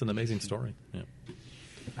 Yeah, it's an amazing story. Yeah.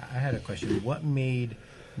 I had a question. What made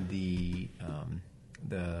the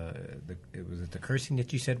cursing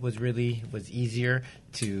that you said was easier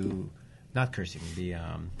to, not cursing, the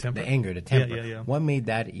anger, the temper. Yeah. What made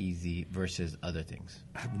that easy versus other things?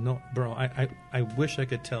 No, bro. I wish I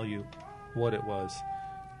could tell you what it was.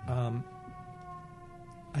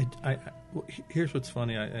 Here's what's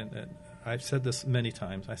funny. I've said this many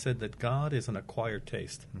times. I said that God is an acquired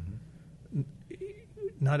taste. Mm-hmm.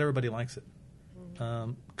 Not everybody likes it.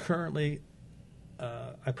 Currently,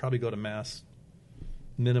 I probably go to Mass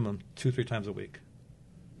minimum 2-3 times a week,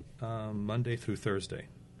 Monday through Thursday,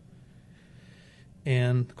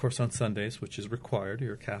 and of course on Sundays, which is required.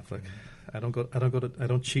 You're a Catholic. I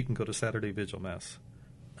don't cheat and go to Saturday Vigil Mass.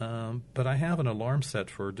 But I have an alarm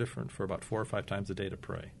set for about 4 or 5 times a day to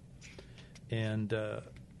pray, and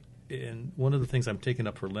one of the things I'm taking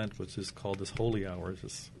up for Lent, which is called this Holy Hour,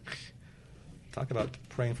 is talk about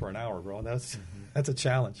praying for an hour, bro. That's a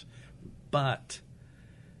challenge, but.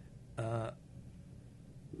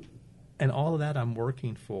 And all of that I'm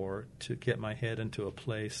working for to get my head into a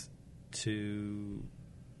place to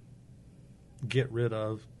get rid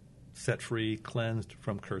of set free, cleansed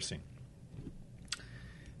from cursing.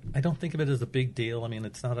 I don't think of it as a big deal. I mean,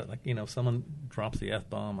 it's not like, if someone drops the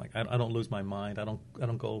F-bomb, like I don't lose my mind. I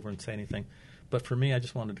don't go over and say anything. But for me, I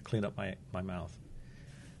just wanted to clean up my mouth.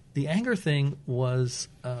 The anger thing was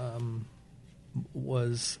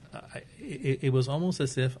it was almost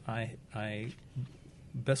as if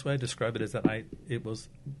best way I describe it is that it was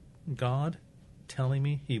God telling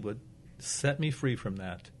me He would set me free from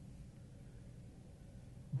that,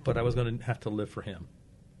 but I was going to have to live for Him.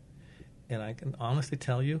 And I can honestly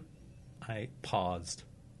tell you, I paused.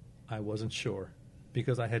 I wasn't sure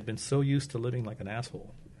because I had been so used to living like an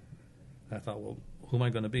asshole. I thought, well, who am I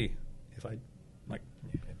going to be if I, like,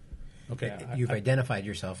 okay. Yeah, you've identified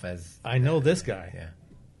yourself as... I know this guy. Yeah.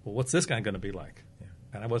 Well, what's this guy going to be like? Yeah.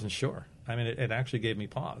 And I wasn't sure. I mean, it actually gave me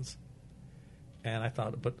pause. And I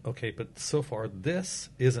thought, but so far this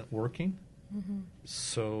isn't working. Mm-hmm.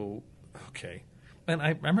 So, okay. And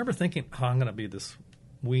I remember thinking, I'm going to be this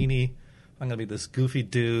weenie. I'm going to be this goofy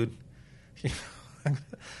dude. I'm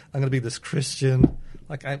going to be this Christian.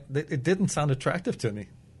 Like, it didn't sound attractive to me.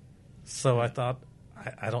 So I thought,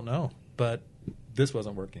 I don't know. But this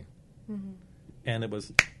wasn't working. Mm-hmm. And it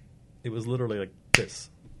was literally like this.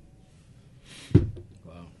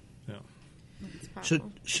 Wow. Yeah.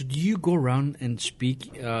 Should you go around and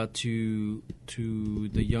speak to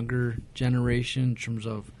the younger generation in terms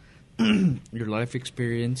of your life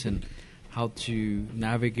experience and how to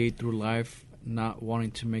navigate through life, not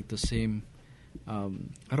wanting to make the same, I don't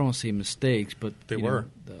want to say mistakes, but they were.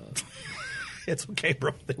 It's okay,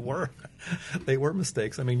 bro. They were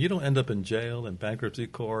mistakes. I mean, you don't end up in jail, in bankruptcy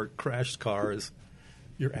court, crashed cars,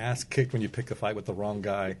 your ass kicked when you pick a fight with the wrong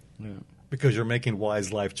guy. Yeah. Because you're making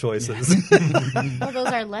wise life choices. Well, those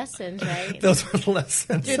are lessons, right? Those are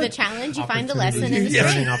lessons. Through the challenge, you find a lesson in the learning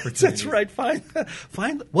story. opportunities. That's right.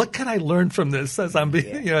 Find what can I learn from this as I'm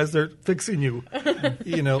being, as they're fixing you.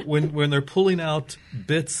 When they're pulling out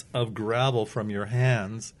bits of gravel from your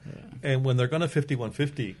hands, and when they're going to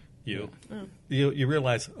 5150 you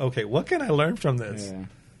realize, okay, what can I learn from this?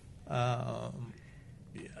 Yeah.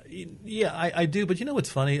 I do. But you know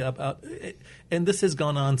what's funny about it? And this has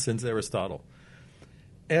gone on since Aristotle.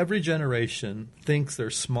 Every generation thinks they're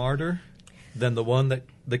smarter than the one that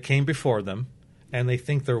came before them, and they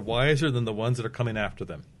think they're wiser than the ones that are coming after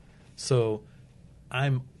them. So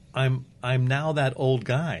I'm now that old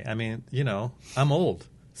guy. I mean, I'm old.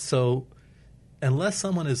 So unless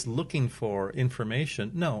someone is looking for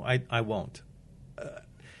information, no, I won't.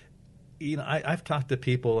 I've talked to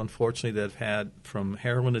people, unfortunately, that have had from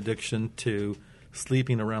heroin addiction to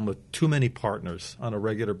sleeping around with too many partners on a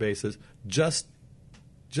regular basis just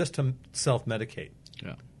to self-medicate.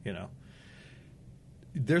 Yeah.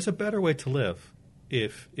 There's a better way to live.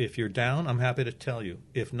 If you're down, I'm happy to tell you.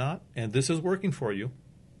 If not, and this is working for you,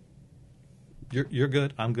 you're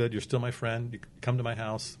good. I'm good. You're still my friend. You come to my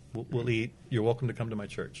house. We'll eat. You're welcome to come to my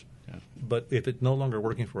church. Yeah. But if it's no longer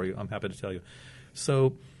working for you, I'm happy to tell you.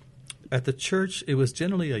 So at the church, it was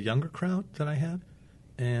generally a younger crowd that I had.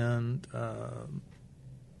 And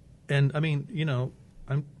I mean,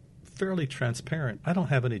 I'm fairly transparent. I don't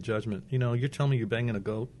have any judgment. You're telling me you're banging a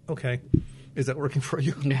goat. Okay. Is that working for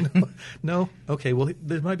you? Yeah. No? Okay. Well,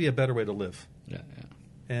 there might be a better way to live. Yeah.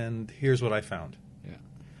 And here's what I found.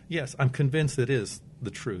 Yes, I'm convinced it is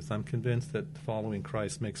the truth. I'm convinced that following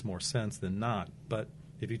Christ makes more sense than not. But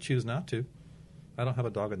if you choose not to, I don't have a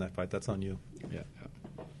dog in that fight. That's on you. Yeah.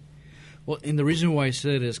 Well, and the reason why I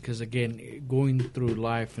said it is because, again, going through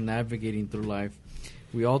life and navigating through life,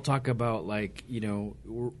 we all talk about,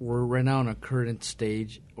 we're right now in a current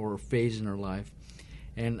stage or phase in our life.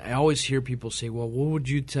 And I always hear people say, well, what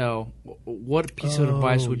piece of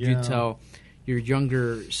advice would you tell your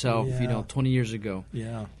younger self, 20 years ago?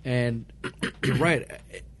 Yeah. And you're right.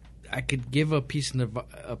 I could give a piece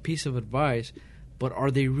of advice, but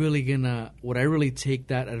are they really would I really take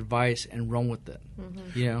that advice and run with it?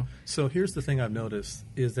 Mm-hmm. So here's the thing I've noticed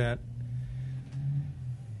is that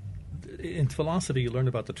in philosophy you learn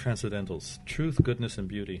about the transcendentals, truth, goodness, and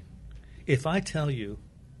beauty. If I tell you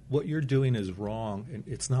what you're doing is wrong and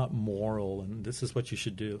it's not moral and this is what you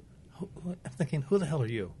should do, I'm thinking, who the hell are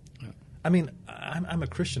you? Yeah. I mean, I'm a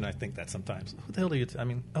Christian. I think that sometimes. Who the hell are you? I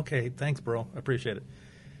mean, okay, thanks, bro. I appreciate it.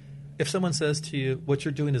 If someone says to you, what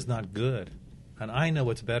you're doing is not good, and I know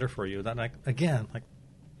what's better for you, then I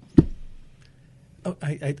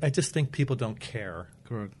just think people don't care.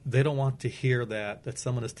 Correct. They don't want to hear that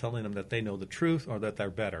someone is telling them that they know the truth or that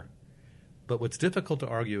they're better. But what's difficult to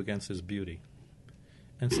argue against is beauty.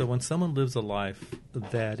 And so when someone lives a life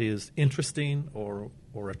that is interesting or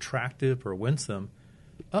attractive or winsome,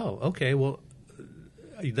 oh, okay, well,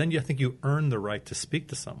 then I think you earn the right to speak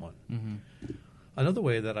to someone. Another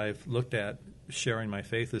way that I've looked at sharing my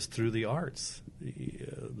faith is through the arts.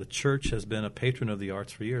 The church has been a patron of the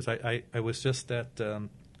arts for years. I was just at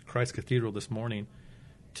Christ Cathedral this morning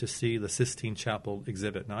to see the Sistine Chapel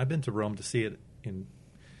exhibit. Now, I've been to Rome to see it, and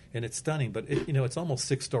it's stunning, but it's almost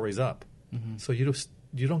 6 stories up. So you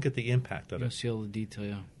don't get the impact of You it. see all the detail,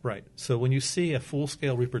 yeah. Right. So when you see a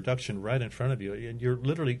full-scale reproduction right in front of you, and you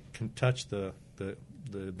literally can touch the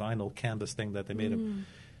vinyl canvas thing that they made them,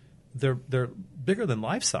 they're bigger than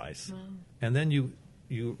life size. Wow. And then you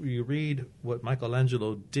read what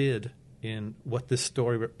Michelangelo did in what this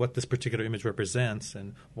particular image represents,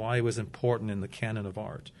 and why it was important in the canon of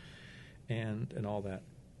art, and all that.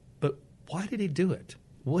 But why did he do it?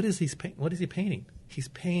 What is he painting? He's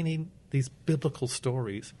painting these biblical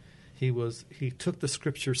stories. He took the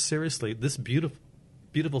scripture seriously. This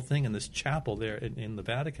beautiful thing in this chapel there in the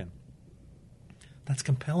Vatican. That's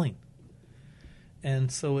compelling.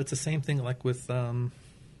 And so it's the same thing like with I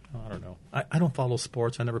don't know. I don't follow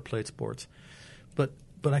sports. I never played sports, but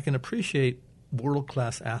I can appreciate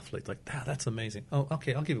world-class athletes. Like, that's amazing. Oh,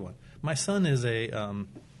 okay, I'll give you one. My son is a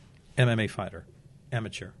MMA fighter,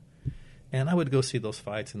 amateur. And I would go see those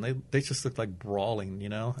fights, and they just look like brawling,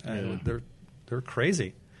 They're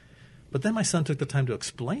crazy. But then my son took the time to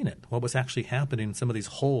explain it, what was actually happening in some of these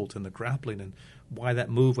holds and the grappling, and why that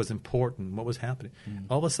move was important, what was happening.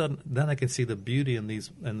 All of a sudden, then I can see the beauty in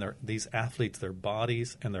these athletes, their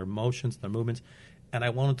bodies and their motions, their movements, and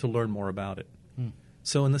I wanted to learn more about it.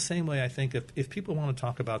 So in the same way, I think if people want to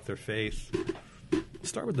talk about their faith,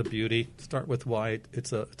 start with the beauty. Start with why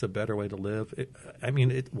it's a better way to live.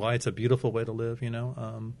 Why it's a beautiful way to live.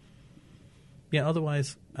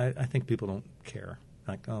 Otherwise, I think people don't care.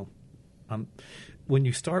 Like, when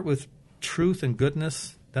you start with truth and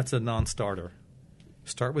goodness, that's a non-starter.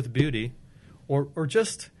 Start with beauty, or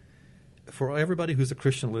just for everybody who's a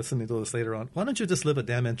Christian listening to this later on, why don't you just live a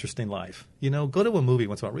damn interesting life? Go to a movie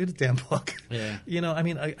once in a while, read a damn book. Yeah.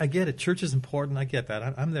 I get it. Church is important. I get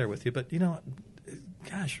that. I'm there with you. But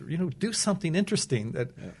gosh, do something interesting.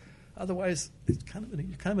 Otherwise, it's kind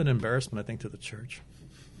of an embarrassment, I think, to the church.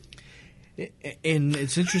 And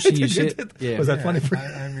it's interesting you said. Yeah. Was that funny for you?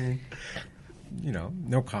 I mean,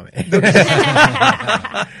 no comment.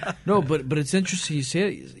 No, but it's interesting you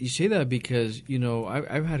say that because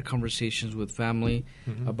I've had conversations with family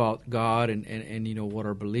about God and what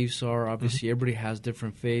our beliefs are. Obviously, everybody has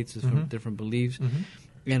different faiths, different beliefs,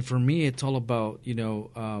 and for me, it's all about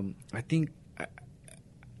I think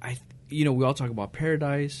we all talk about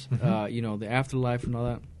paradise, the afterlife and all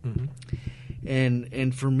that.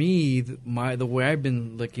 And for me, the way I've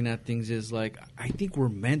been looking at things is like, I think we're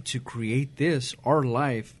meant to create our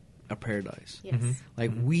life, a paradise. Yes.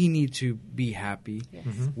 Like, we need to be happy. Yes.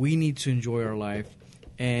 We need to enjoy our life.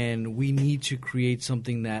 And we need to create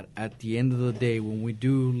something that at the end of the day, when we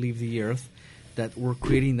do leave the earth, that we're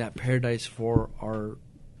creating that paradise for our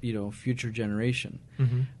future generation.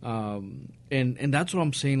 And that's what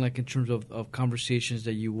I'm saying, like, in terms of conversations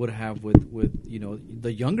that you would have with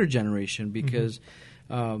the younger generation, because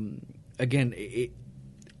again,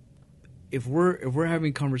 if we're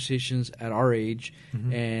having conversations at our age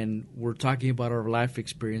and we're talking about our life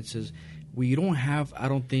experiences, we don't have, I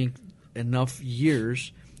don't think, enough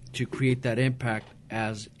years to create that impact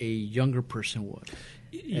as a younger person would.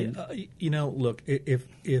 Look,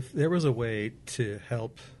 if there was a way to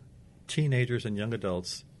help teenagers and young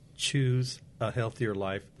adults choose a healthier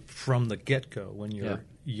life from the get-go, when you're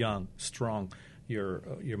young, strong, your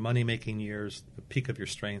money-making years, the peak of your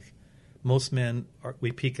strength, most men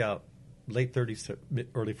we peak out late 30s to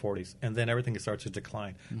early 40s, and then everything starts to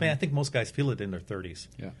decline. I think most guys feel it in their 30s.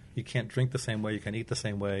 Yeah. You can't drink the same way, you can't eat the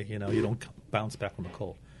same way, you don't bounce back from a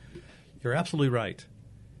cold. You're absolutely right.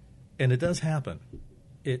 And it does happen.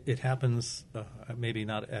 It happens maybe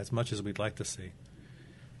not as much as we'd like to see.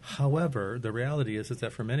 However, the reality is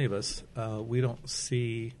that for many of us, we don't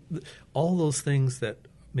see all those things that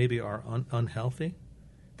maybe are unhealthy.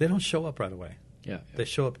 They don't show up right away. Yeah. They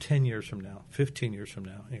show up 10 years from now, 15 years from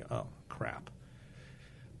now. You go, oh, crap.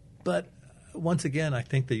 But once again, I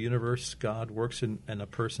think the universe, God, works in a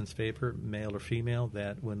person's favor, male or female,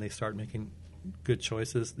 that when they start making good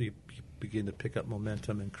choices, you begin to pick up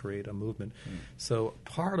momentum and create a movement. So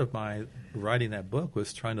part of my writing that book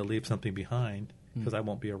was trying to leave something behind, because I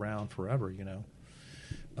won't be around forever,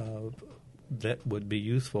 that would be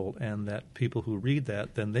useful, and that people who read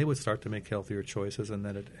that, then they would start to make healthier choices, and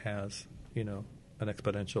that it has, an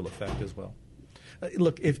exponential effect as well.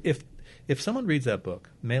 Look, if someone reads that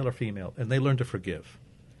book, male or female, and they learn to forgive,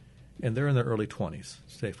 and they're in their early 20s,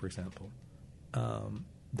 say, for example,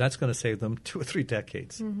 that's going to save them 2 or 3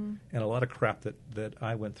 decades, and a lot of crap that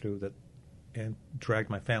I went through and dragged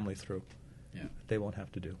my family through. Yeah. They won't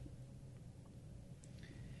have to do.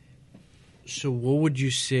 So what would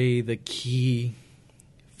you say the key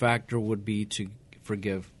factor would be to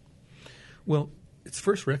forgive? Well, it's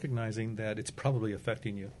first recognizing that it's probably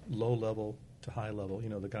affecting you, low level to high level. You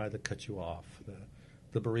know, the guy that cut you off,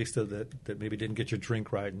 the barista that maybe didn't get your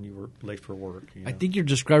drink right and you were late for work. You know? I think you're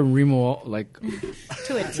describing Remo like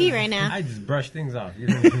To a T right now. I just brush things off.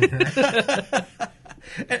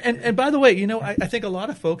 And by the way, you know, I think a lot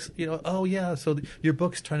of folks, you know, oh yeah, so your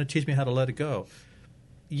book's trying to teach me how to let it go.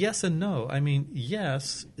 Yes and no. I mean,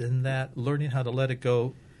 yes, in that learning how to let it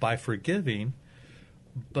go by forgiving,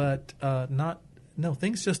 but no,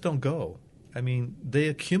 things just don't go. I mean, they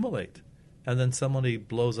accumulate. And then somebody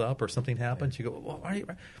blows up or something happens, you go, well, why are you?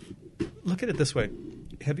 Look at it this way.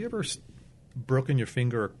 Have you ever broken your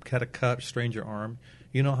finger or had a cut, strained your arm?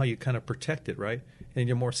 You know how you kind of protect it, right? And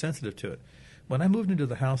you're more sensitive to it. When I moved into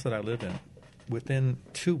the house that I lived in, within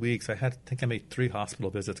 2 weeks, I made 3 hospital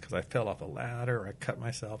visits because I fell off a ladder, or I cut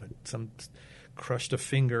myself, and crushed a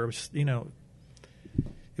finger. It was, you know,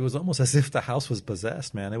 it was almost as if the house was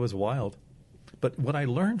possessed, man. It was wild. But what I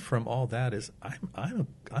learned from all that is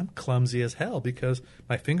I'm clumsy as hell because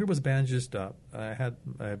my finger was bandaged up. I had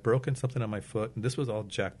broken something on my foot, and this was all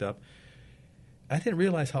jacked up. I didn't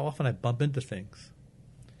realize how often I bump into things.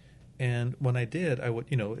 And when I did,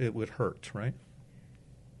 it would hurt, right?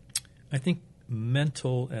 I think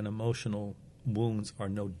mental and emotional wounds are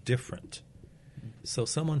no different. So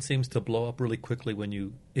someone seems to blow up really quickly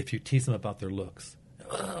if you tease them about their looks.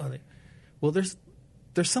 Well, there's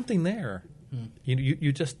something there.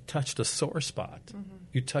 You just touched a sore spot.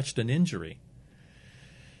 You touched an injury.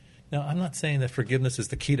 Now, I'm not saying that forgiveness is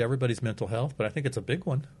the key to everybody's mental health, but I think it's a big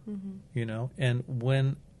one. You know, and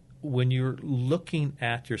when you're looking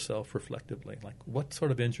at yourself reflectively, like what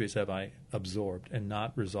sort of injuries have I absorbed and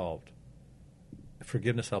not resolved?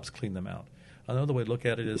 Forgiveness helps clean them out. Another way to look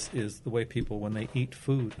at it is the way people, when they eat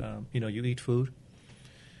food, you eat food,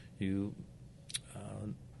 you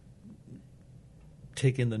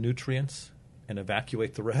take in the nutrients and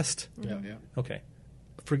evacuate the rest. Yeah. Okay.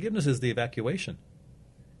 Forgiveness is the evacuation.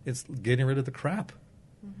 It's getting rid of the crap.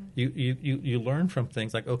 You learn from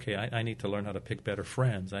things like, okay, I need to learn how to pick better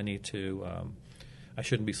friends. I need to, I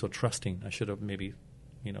shouldn't be so trusting. I should have maybe,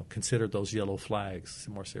 considered those yellow flags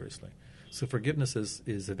more seriously. So forgiveness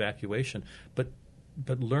is evacuation, but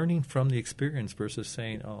learning from the experience versus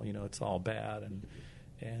saying, oh, it's all bad.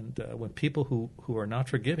 And when people who are not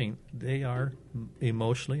forgiving, they are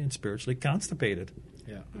emotionally and spiritually constipated.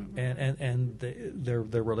 Yeah. And their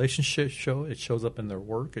relationships shows up in their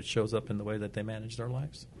work. It shows up in the way that they manage their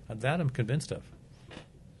lives. And that I'm convinced of.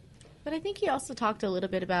 But I think you also talked a little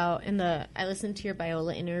bit about I listened to your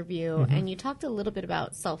Biola interview, and you talked a little bit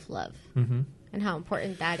about self-love and how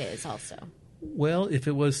important that is also. Well, if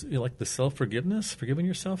it was like the self-forgiveness, forgiving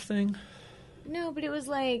yourself thing. No, but it was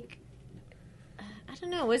like, I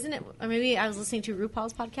don't know, wasn't it? Or maybe I was listening to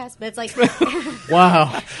RuPaul's podcast, but it's like,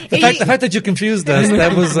 wow. The fact that you confused us,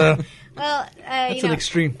 that was. Well, that's an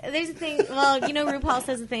extreme. There's a thing. Well, RuPaul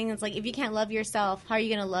says the thing. It's like, if you can't love yourself, how are you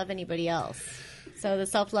going to love anybody else? So the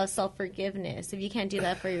self-love, self-forgiveness. If you can't do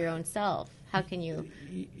that for your own self, how can you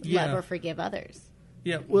love or forgive others?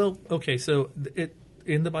 Yeah. Well, okay. So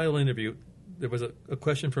in the Biola interview, there was a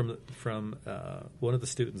question from one of the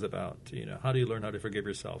students about, how do you learn how to forgive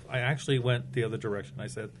yourself? I actually went the other direction. I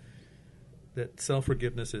said that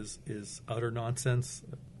self-forgiveness is utter nonsense.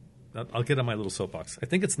 I'll get on my little soapbox. I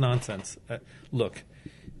think it's nonsense. Look,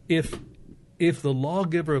 if the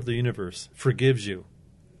lawgiver of the universe forgives you,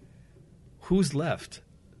 who's left?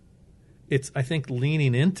 It's, I think,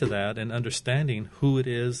 leaning into that and understanding who it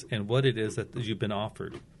is and what it is that you've been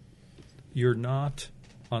offered. You're not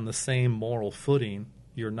on the same moral footing.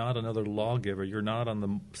 You're not another lawgiver. You're not on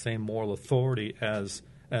the same moral authority as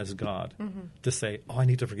God to say, oh, I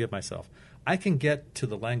need to forgive myself. I can get to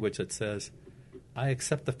the language that says, I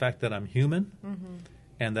accept the fact that I'm human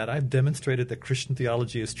and that I've demonstrated that Christian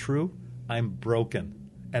theology is true. I'm broken.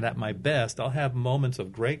 And at my best, I'll have moments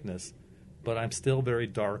of greatness, but I'm still very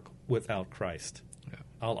dark without Christ. Yeah.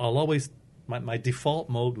 I'll always, my default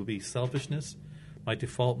mode will be selfishness. My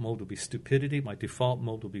default mode will be stupidity. My default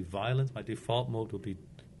mode will be violence. My default mode will be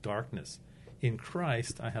darkness. In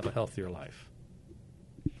Christ, I have a healthier life.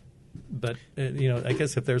 But, I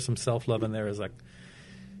guess if there's some self-love in there, is like,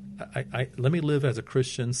 I let me live as a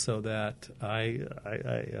Christian so that I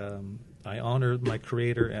honor my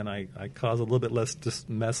Creator and I cause a little bit less just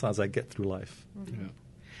mess as I get through life. Yeah.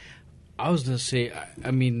 I was going to say,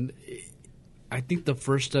 I think the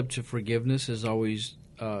first step to forgiveness is always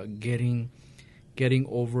getting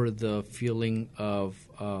over the feeling of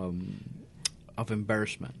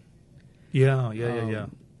embarrassment. Yeah.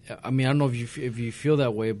 I mean, I don't know if you feel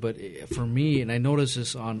that way, but for me, and I notice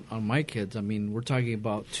this on my kids. I mean, we're talking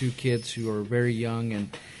about two kids who are very young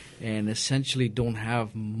and essentially don't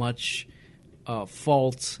have much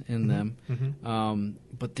faults in them.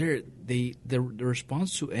 But the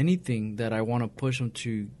response to anything that I want to push them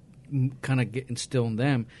to kind of instill in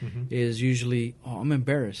them is usually, "Oh, I'm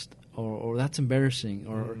embarrassed," or "That's embarrassing,"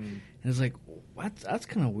 or and it's like, that's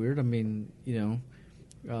kind of weird. I mean,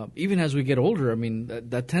 even as we get older, I mean,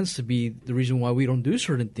 that tends to be the reason why we don't do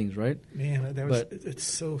certain things, right? Man, it's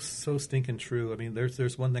so stinking true. I mean,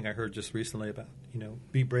 there's one thing I heard just recently about,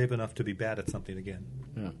 be brave enough to be bad at something again.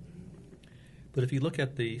 Yeah. But if you look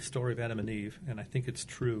at the story of Adam and Eve, and I think it's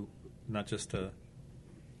true, not just a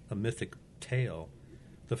mythic tale,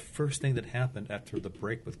 the first thing that happened after the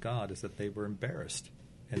break with God is that they were embarrassed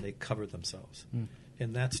and they covered themselves.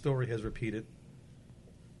 And that story has repeated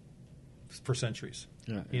for centuries.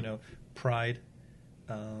 Yeah. Pride.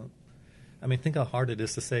 I mean, think how hard it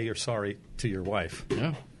is to say you're sorry to your wife.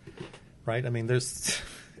 Yeah. Right? I mean,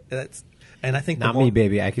 and I think not me,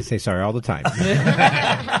 baby. I can say sorry all the time.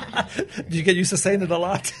 Do you get used to saying it a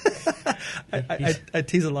lot? I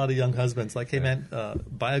tease a lot of young husbands, like, "Hey, man,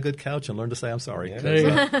 buy a good couch and learn to say I'm sorry."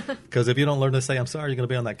 Because if you don't learn to say I'm sorry, you're going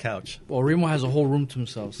to be on that couch. Well, Remo has a whole room to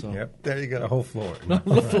himself, so Yep. There you go. The whole floor.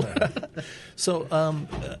 So,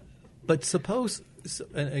 but suppose,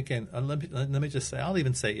 and again, let me just say, I'll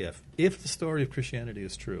even say if the story of Christianity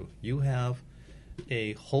is true, you have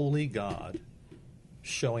a holy God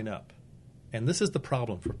showing up. And this is the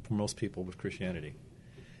problem for most people with Christianity.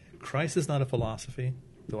 Christ is not a philosophy,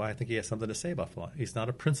 though I think he has something to say about philosophy. He's not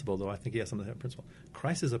a principle, though I think he has something to say about principle.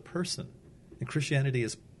 Christ is a person, and Christianity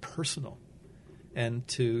is personal. And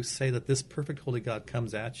to say that this perfect holy God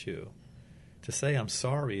comes at you, to say I'm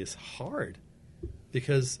sorry is hard,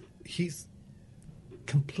 because he's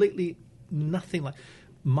completely nothing like...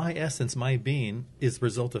 My essence, my being, is the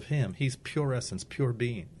result of him. He's pure essence, pure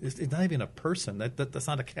being. It's not even a person. That's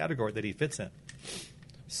not a category that he fits in.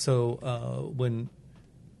 So when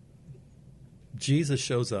Jesus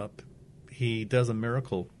shows up, he does a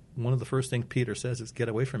miracle. One of the first things Peter says is, "Get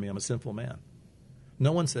away from me, I'm a sinful man."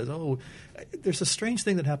 No one says, "Oh," there's a strange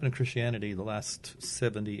thing that happened in Christianity the last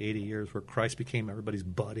 70, 80 years where Christ became everybody's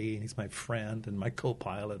buddy, and he's my friend and my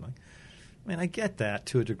co-pilot. I mean, I get that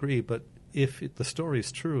to a degree, but if the story is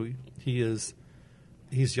true, he's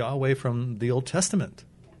Yahweh from the Old Testament.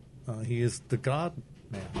 He is the God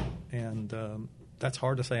man, and that's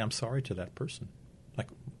hard to say I'm sorry to that person. Like,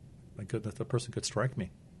 my goodness, the person could strike me,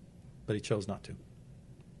 but he chose not to.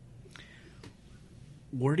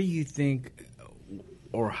 Where do you think,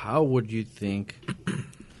 or how would you think,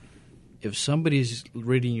 if somebody's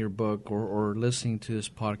reading your book or listening to this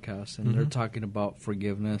podcast and they're talking about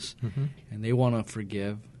forgiveness and they want to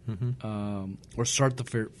forgive, or start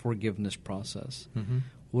the forgiveness process,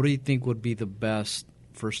 what do you think would be the best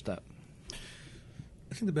first step?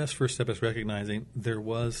 I think the best first step is recognizing there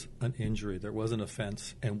was an injury, there was an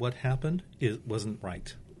offense, and what happened wasn't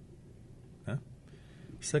right.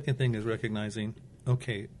 Second thing is recognizing,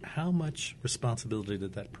 okay, how much responsibility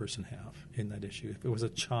did that person have in that issue? If it was a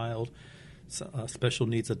child, a special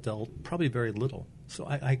needs adult, probably very little. So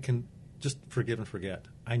I can just forgive and forget.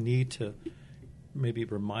 I need to maybe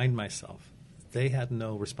remind myself they had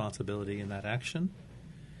no responsibility in that action,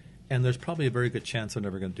 and there's probably a very good chance they're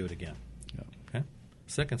never going to do it again. Yeah. Okay.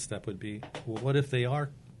 Second step would be, well, what if they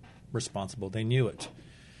are responsible? They knew it,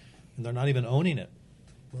 and they're not even owning it.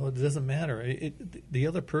 Well, it doesn't matter. The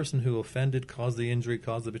other person who offended, caused the injury,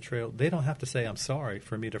 caused the betrayal, they don't have to say, "I'm sorry,"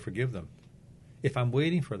 for me to forgive them. If I'm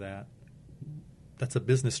waiting for that, that's a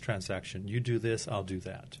business transaction. You do this, I'll do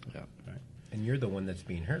that. Yeah. Right? And you're the one that's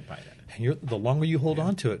being hurt by that. And the longer you hold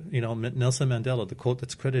on to it, Nelson Mandela, the quote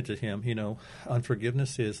that's credited to him,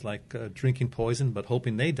 unforgiveness is like drinking poison but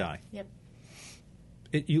hoping they die. Yep.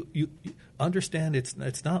 You understand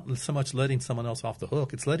it's not so much letting someone else off the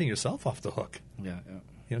hook, it's letting yourself off the hook. Yeah.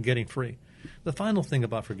 Getting free. The final thing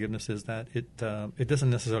about forgiveness is that it doesn't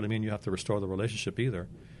necessarily mean you have to restore the relationship either.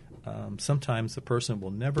 Sometimes the person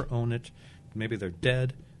will never own it. Maybe they're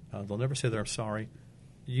dead. They'll never say they're sorry.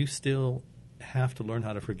 You still have to learn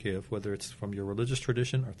how to forgive, whether it's from your religious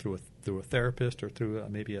tradition or through a therapist or through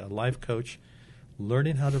maybe a life coach.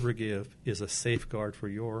 Learning how to forgive is a safeguard for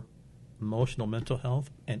your emotional, mental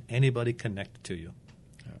health and anybody connected to you.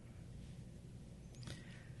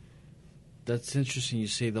 That's interesting you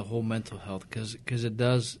say the whole mental health, because it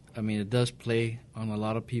does play on a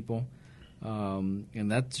lot of people.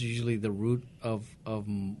 And that's usually the root of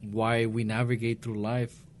why we navigate through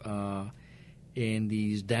life in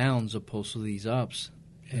these downs opposed to these ups.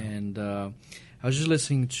 Yeah. And I was just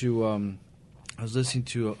listening to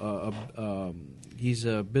he's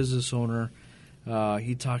a business owner.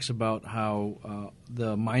 He talks about how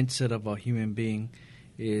the mindset of a human being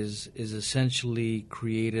is essentially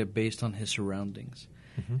created based on his surroundings.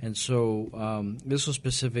 Mm-hmm. And so this was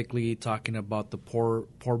specifically talking about the poor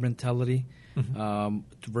mentality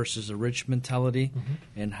versus the rich mentality,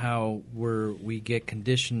 and how we get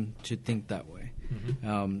conditioned to think that way.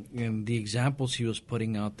 Mm-hmm. And the examples he was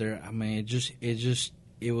putting out there, I mean,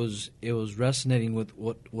 it was resonating with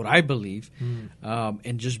what I believe,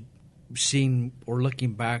 and just seeing or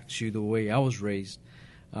looking back to the way I was raised,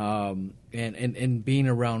 and being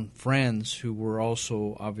around friends who were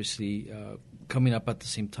also obviously coming up at the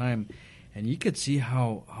same time, and you could see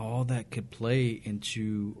how all that could play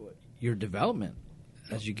into your development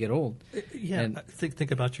as you get old. Yeah, and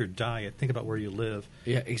think about your diet. Think about where you live.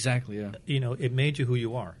 Yeah, exactly. Yeah, it made you who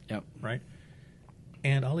you are. Yep. Right.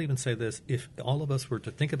 And I'll even say this: if all of us were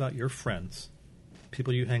to think about your friends,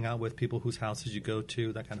 people you hang out with, people whose houses you go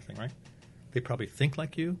to, that kind of thing, right? They probably think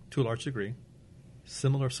like you to a large degree,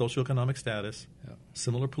 similar socioeconomic status,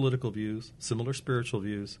 similar political views, similar spiritual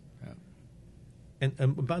views. Yeah.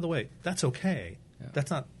 And by the way, that's okay. Yeah.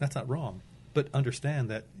 That's not wrong. But understand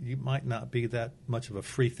that you might not be that much of a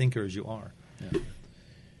free thinker as you are. Yeah.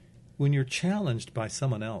 When you're challenged by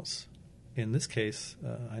someone else, in this case,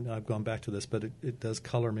 I know I've gone back to this, but it does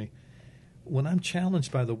color me. When I'm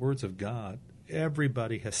challenged by the words of God,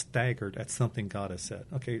 everybody has staggered at something God has said.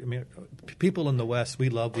 Okay, I mean, people in the West, we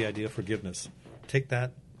love the idea of forgiveness. Take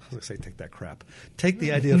that crap. Take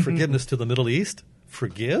the idea of forgiveness to the Middle East.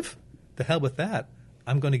 Forgive? The hell with that.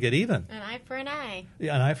 I'm going to get even. An eye for an eye.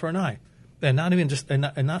 Yeah, an eye for an eye. And not even just, and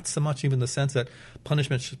not so much even the sense that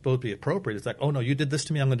punishment should supposed to be appropriate. It's like, oh no, you did this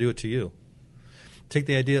to me, I'm going to do it to you. Take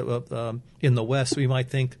the idea of in the West, we might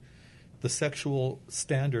think the sexual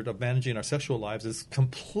standard of managing our sexual lives is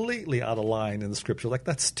completely out of line in the Scripture. Like,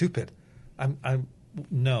 that's stupid.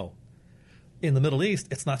 No. In the Middle East,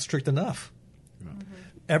 it's not strict enough. Mm-hmm.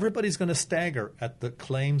 Everybody's going to stagger at the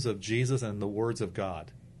claims of Jesus and the words of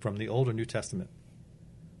God from the Old or New Testament.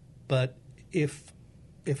 But if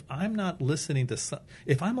I'm not listening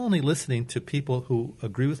if I'm only listening to people who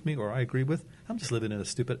agree with me or I agree with, I'm just living in a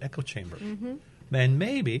stupid echo chamber. Mm-hmm. And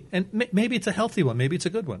maybe it's a healthy one, maybe it's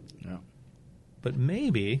a good one. Yeah. But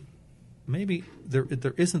maybe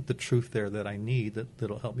there isn't the truth there that I need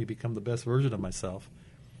that'll help me become the best version of myself.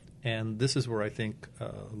 And this is where I think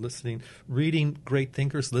reading great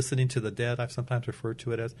thinkers, listening to the dead, I've sometimes referred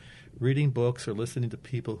to it as reading books or listening to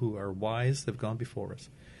people who are wise, have gone before us.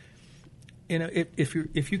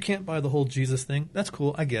 If you can't buy the whole Jesus thing, that's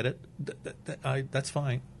cool. I get it. That's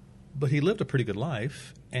fine. But he lived a pretty good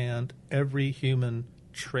life, and every human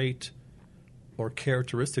trait or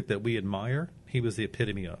characteristic that we admire, he was the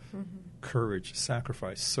epitome of. Mm-hmm. Courage,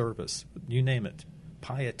 sacrifice, service, you name it,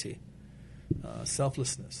 piety,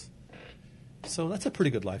 selflessness. So that's a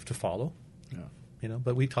pretty good life to follow. Yeah.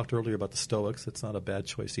 But we talked earlier about the Stoics. It's not a bad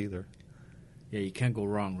choice either. Yeah, you can't go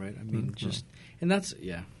wrong, right? I mean, and that's,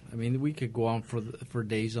 yeah. I mean, we could go on for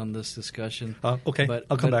days on this discussion. Okay, but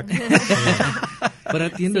I'll come back. But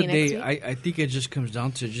at the end of the day, I think it just comes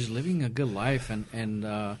down to just living a good life and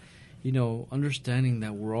understanding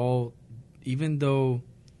that we're all, even though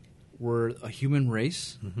we're a human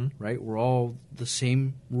race, mm-hmm. right? We're all the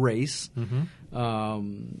same race.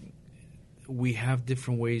 Mm-hmm. We have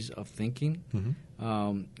different ways of thinking.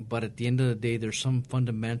 Mm-hmm. But at the end of the day, there's some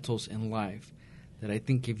fundamentals in life that I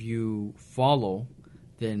think if you follow,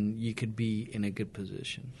 then you could be in a good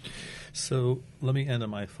position. So let me end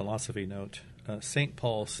on my philosophy note. St.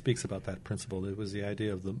 Paul speaks about that principle. It was the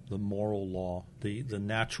idea of the moral law, the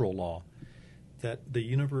natural law, that the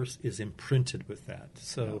universe is imprinted with that.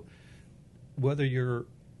 So whether you're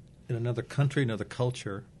in another country, another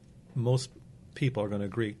culture, most people are going to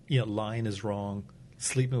agree, lying is wrong,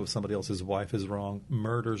 sleeping with somebody else's wife is wrong,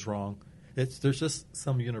 murder's wrong. There's just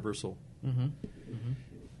some universal. Mm-hmm. Mm-hmm.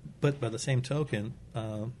 But by the same token,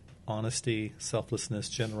 honesty, selflessness,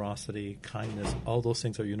 generosity, kindness, all those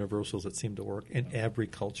things are universals that seem to work in every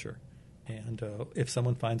culture. And if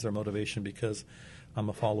someone finds their motivation because I'm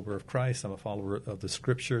a follower of Christ, I'm a follower of the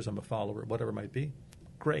Scriptures, I'm a follower, whatever it might be,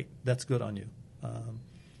 great, that's good on you.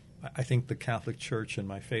 I think the Catholic Church and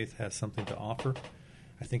my faith has something to offer.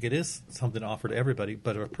 I think it is something to offer to everybody.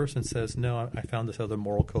 But if a person says, no, I found this other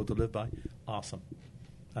moral code to live by, awesome.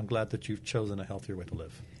 I'm glad that you've chosen a healthier way to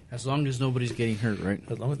live. As long as nobody's getting hurt, right?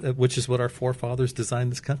 As long as, which is what our forefathers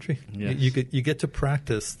designed this country. Yes. You get to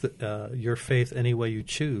practice your faith any way you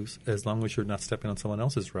choose, as long as you're not stepping on someone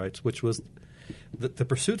else's rights. Which was the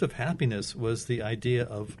pursuit of happiness was the idea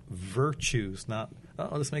of virtues, not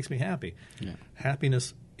this makes me happy. Yeah.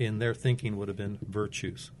 Happiness in their thinking would have been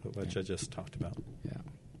virtues, which I just talked about. Yeah.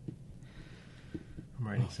 I'm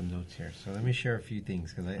writing some notes here, so let me share a few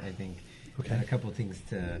things because I think Okay. a couple of things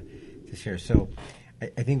to share. So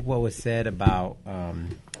I think what was said about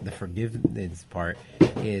the forgiveness part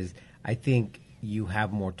is I think you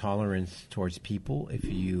have more tolerance towards people if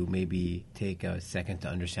you maybe take a second to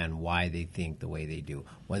understand why they think the way they do,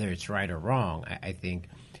 whether it's right or wrong. I think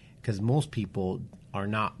because most people are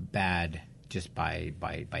not bad just by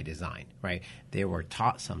design, right? They were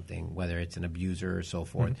taught something, whether it's an abuser or so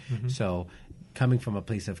forth. Mm-hmm. So coming from a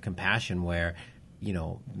place of compassion where,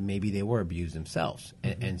 maybe they were abused themselves.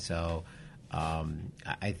 Mm-hmm. And so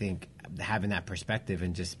I think having that perspective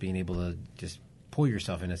and just being able to just pull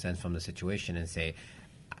yourself, in a sense, from the situation and say,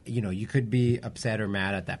 you could be upset or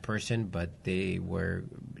mad at that person, but they were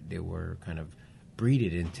kind of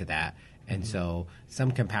breeded into that. And so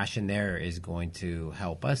some compassion there is going to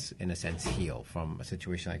help us, in a sense, heal from a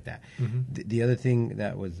situation like that. Mm-hmm. The other thing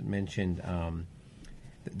that was mentioned,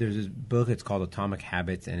 there's this book, it's called Atomic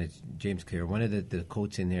Habits, and it's James Clear. One of the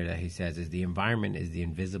quotes in there that he says is, the environment is the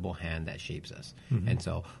invisible hand that shapes us. Mm-hmm. And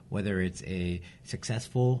so whether it's a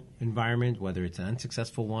successful environment, whether it's an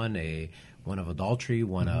unsuccessful one, one of adultery,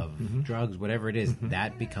 one of drugs, whatever it is,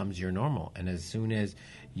 that becomes your normal. And as soon as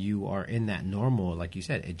you are in that normal, like you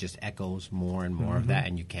said, it just echoes more and more of that,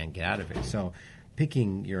 and you can't get out of it. So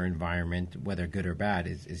picking your environment, whether good or bad,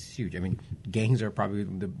 is huge. I mean, gangs are probably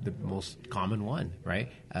the most common one, right?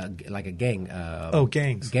 Like a gang.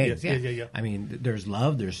 Gangs. Gangs, Yeah. I mean, there's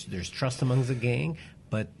love, there's trust amongst the gang,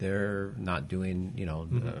 but they're not doing,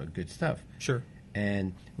 good stuff. Sure.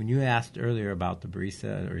 And when you asked earlier about the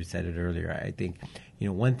barista, or you said it earlier, I think,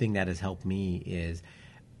 one thing that has helped me is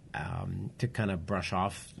to kind of brush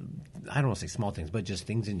off, I don't want to say small things, but just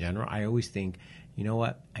things in general. I always think, you know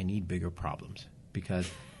what, I need bigger problems.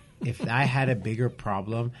 Because if I had a bigger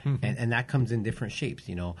problem, and that comes in different shapes,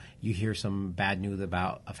 you hear some bad news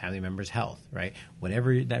about a family member's health, right?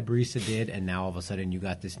 Whatever that barista did, and now all of a sudden you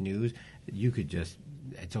got this news, you could just,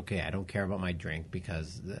 it's okay, I don't care about my drink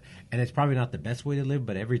and it's probably not the best way to live,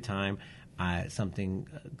 but every time something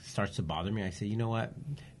starts to bother me, I say, you know what,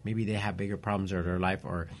 maybe they have bigger problems in their life,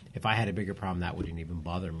 or if I had a bigger problem, that wouldn't even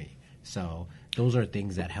bother me. So those are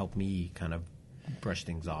things that help me kind of brush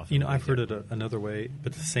things off. I've heard it another way,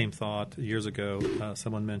 but the same thought years ago.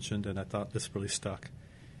 Someone mentioned, and I thought this really stuck.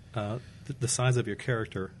 The size of your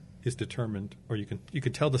character is determined, or you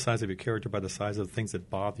can tell the size of your character by the size of the things that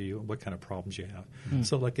bother you and what kind of problems you have.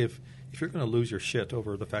 So, like if you're going to lose your shit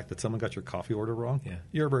over the fact that someone got your coffee order wrong,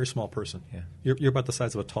 you're a very small person. Yeah. You're about the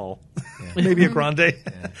size of a tall, maybe a grande,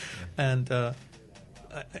 and.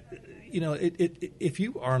 If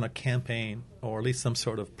you are on a campaign or at least some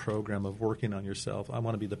sort of program of working on yourself, I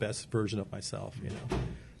want to be the best version of myself.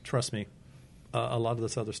 Trust me, a lot of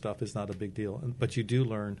this other stuff is not a big deal, but you do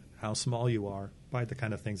learn how small you are by the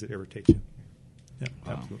kind of things that irritate you. Yeah,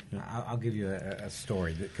 wow. Absolutely. Yeah. I'll give you a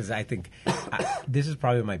story because I think this is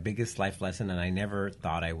probably my biggest life lesson, and I never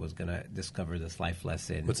thought I was going to discover this life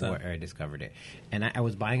lesson. What's that? Where I discovered it. And I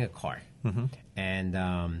was buying a car,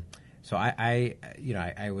 and so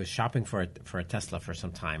I was shopping for a Tesla for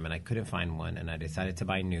some time, and I couldn't find one, and I decided to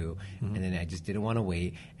buy new, and then I just didn't want to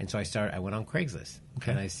wait, and so I went on Craigslist,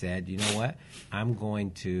 and I said, you know what, I'm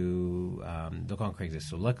going to look on Craigslist.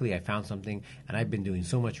 So luckily I found something, and I've been doing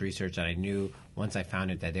so much research that I knew once I found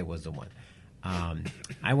it that it was the one.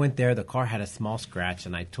 I went there, the car had a small scratch,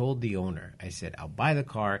 and I told the owner, I said, I'll buy the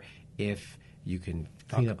car if you can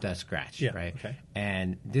clean up that scratch, right? Okay.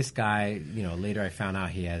 And this guy, later I found out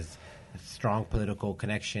he has strong political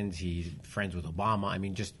connections. He's friends with Obama. I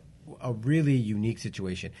mean, just a really unique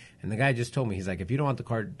situation. And the guy just told me, he's like, if you don't want the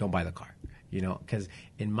car, don't buy the car. Because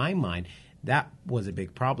in my mind, that was a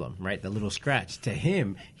big problem, right? The little scratch. To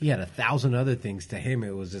him, he had 1,000 other things. To him,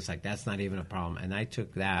 it was just like, that's not even a problem. And I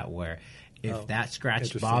took that where if that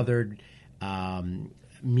scratch bothered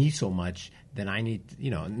me so much, then I need, I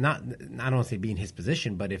don't want to say be in his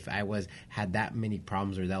position, but if I had that many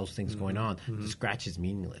problems or those things going on, the scratch is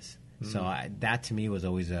meaningless. So that to me was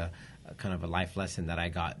always a kind of a life lesson that I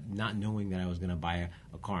got, not knowing that I was going to buy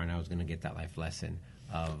a car and I was going to get that life lesson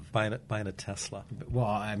of buying a Tesla. Well,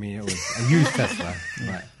 I mean, it was a used Tesla.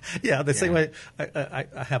 But, yeah, the same way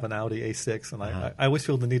I have an Audi A6, and I always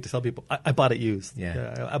feel the need to tell people I bought it used.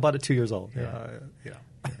 Yeah. I bought it 2 years old. Yeah.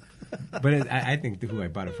 But I think who I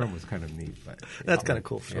bought it from was kind of neat. But That's kind of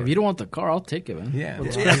cool. If you don't want the car, I'll take it, man. yeah,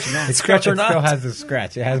 Yeah. scratch or not. Still has a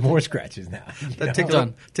scratch. It has more scratches now.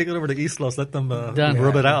 Take it over to East Los. Let them Done.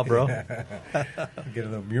 rub it out, bro. Get a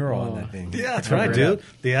little mural on that thing. Yeah, that's Cover right, it dude. up.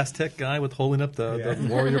 The Aztec guy with holding up the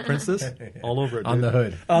warrior princess all over it. On dude. the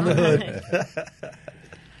hood. On the hood.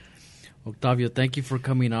 Octavio, thank you for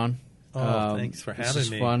coming on. Thanks for This having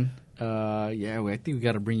is me. fun. I think we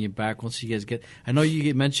got to bring you back once you guys get. I know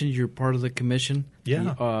you mentioned you're part of the commission.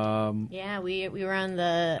 Yeah. Yeah, we were on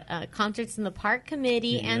the Concerts in the Park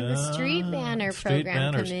committee and the Street Banner Street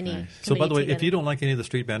program banners. committee. So, by the way, if together. you don't like any of the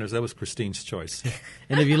street banners, that was Christine's choice.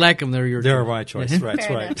 And if you like them, they're your. They're my choice. Right, that's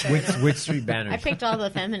Fair right. enough, fair enough. Which street banners? I picked all the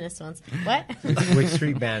feminist ones. What? Which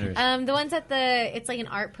street banners? The ones at it's like an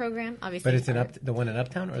art program, obviously. But it's art. the one in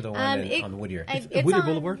Uptown or the one on Whittier? It's Whittier on-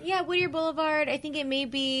 Boulevard? Yeah, Whittier Boulevard. I think it may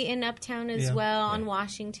be in Uptown as Yeah. well, on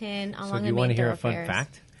Washington, So along do the you main want to hear a fun thoroughfares.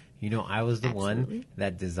 fact? You know, I was the Absolutely. one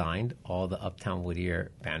that designed all the Uptown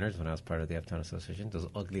Whittier banners when I was part of the Uptown Association. Those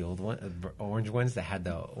ugly old ones, orange ones that had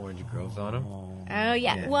the orange groves on them. Oh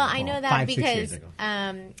yeah. Yeah. Well, I know that 5-6 years because ago.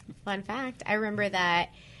 fun fact, I remember that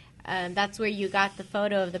that's where you got the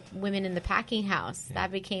photo of the women in the packing house.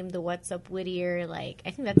 That became the What's Up Whittier. Like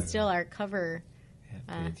I think that's still our cover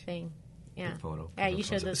thing. Yeah. Good photo. Yeah, you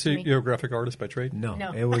showed those So to me. you're a graphic artist by trade? No,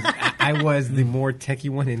 No. it was I was the more techie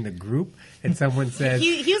one in the group, and someone said.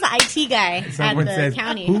 He was the IT guy at Someone the says,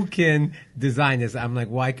 county. "Who can design this?" I'm like,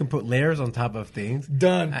 "Well, I can put layers on top of things."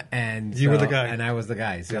 Done. And You were so- the guy. and I was the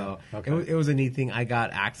guy. So Yeah, okay. it was a neat thing. I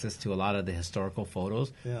got access to a lot of the historical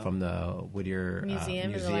photos Yeah. from the Whittier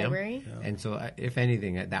Museum in the library. And so, if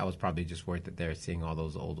anything, that was probably just worth it. There, seeing all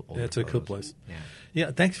those old. It's a cool photos. place. Yeah.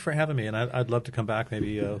 Yeah, thanks for having me, and I'd love to come back.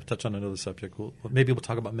 Maybe touch on another subject. Maybe we'll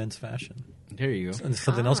talk about men's fashion There you go. and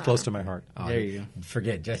something else close to my heart. There you go.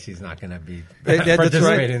 Forget Jesse's not going to be. That's right.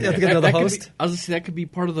 participating You have to there. get another That could host. be- I was gonna say that could be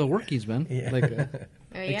part of the workings, man. Yeah. Like Oh, yeah,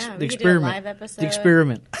 the we could do a experiment. live episode. The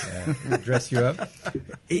experiment. Yeah. Dress you up.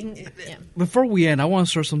 Yeah. Before we end, I want to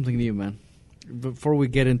start something new, man. Before we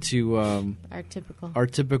get into Our typical.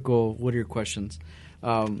 typical Whittier questions,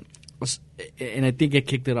 and I think I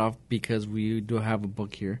kicked it off because we do have a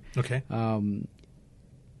book here. Okay.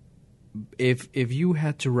 If you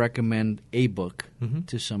had to recommend a book Mhm.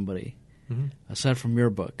 to somebody, Mhm. aside from your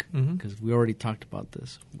book, Mhm. because we already talked about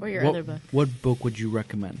this, Or your what, other book. what book would you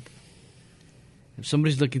recommend? If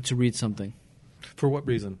somebody's looking to read something, For what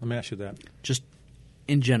reason? Let me ask you that. just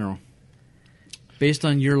in general, based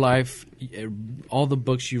on your life, all the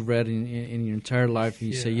books you've read in your entire life, and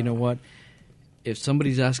you say, Yeah. you know what? If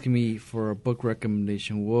somebody's asking me for a book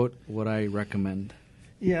recommendation, what would I recommend?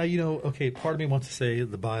 Yeah, okay, part of me wants to say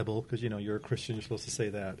the Bible because, you're a Christian, you're supposed to say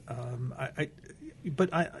that.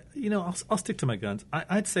 I'll stick to my guns.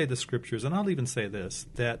 I'd say the Scriptures, and I'll even say this,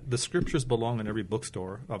 that the Scriptures belong in every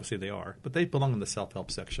bookstore. Obviously they are, but they belong in the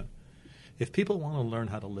self-help section. If people want to learn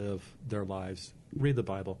how to live their lives, read the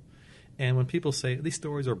Bible. And when people say these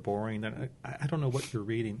stories are boring, then I don't know what you're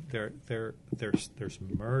reading. There's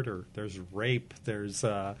murder, there's rape, there's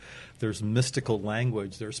mystical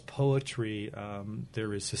language, there's poetry,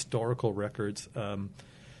 there is historical records,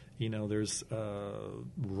 there's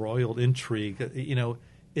royal intrigue.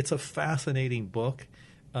 It's a fascinating book.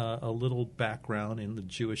 A little background in the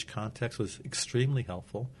Jewish context was extremely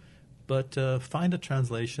helpful. But find a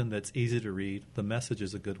translation that's easy to read. The message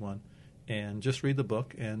is a good one. And just read the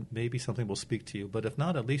book, and maybe something will speak to you. But if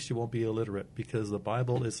not, at least you won't be illiterate, because the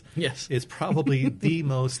Bible is probably the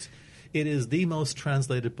most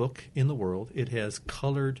translated book in the world. It has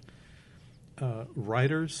colored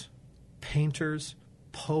writers, painters,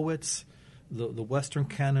 poets. The Western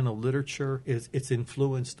canon of literature it's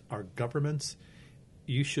influenced our governments.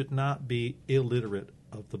 You should not be illiterate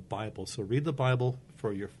of the Bible. So read the Bible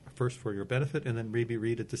for your benefit, and then maybe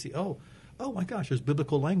read it to see, oh my gosh, there's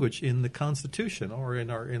biblical language in the Constitution or in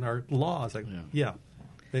our laws.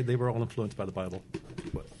 They were all influenced by the Bible.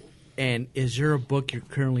 And is there a book you're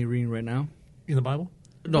currently reading right now? In the Bible?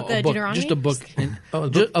 No, Book a of book, Deuteronomy? just a book. Oh, a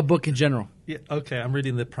book? Just a book in general. Yeah, okay. I'm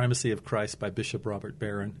reading The Primacy of Christ by Bishop Robert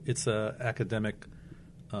Barron. It's an academic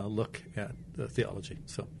look at theology.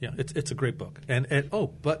 So yeah, it's a great book.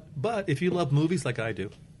 But if you love movies like I do,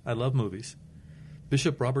 I love movies.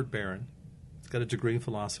 Bishop Robert Barron, he's got a degree in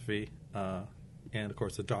philosophy and of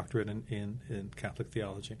course a doctorate in Catholic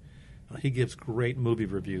theology. He gives great movie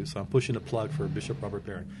reviews. So I'm pushing a plug for Bishop Robert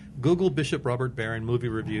Barron. Google Bishop Robert Barron movie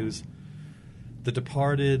reviews. The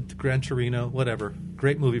Departed, Gran Torino, whatever.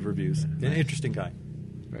 Great movie reviews. An interesting guy.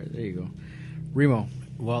 Right, there you go. Remo.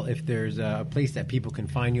 Well, if there's a place that people can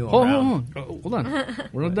find you Hold around. on. Hold on.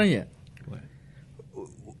 We're not done yet. What?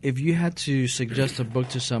 if you had to suggest a book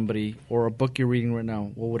to somebody or a book you're reading right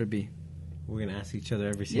now, what would it be? We're going to ask each other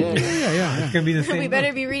every single week. Yeah. It's going to be the same We better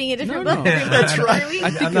book. be reading a different No, book. no. That's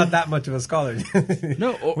right. I'm not that much of a scholar.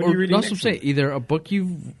 No, What are you reading that's what I'm next saying. week? Either a book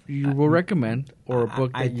you will recommend or a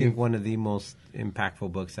book I that think one of the most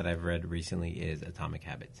impactful books that I've read recently is Atomic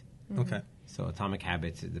Habits. Okay. So Atomic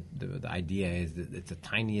Habits, the idea is that it's the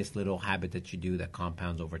tiniest little habit that you do that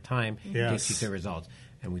compounds over time, Yes. gets you to results.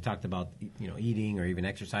 And we talked about eating or even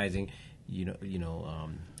exercising.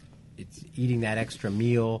 It's eating that extra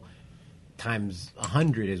meal times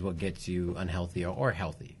 100 is what gets you unhealthy or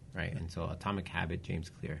healthy, right? And so Atomic Habit, James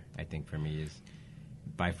Clear, I think for me is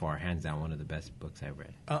by far, hands down, one of the best books I've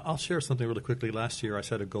read. I'll share something really quickly. Last year, I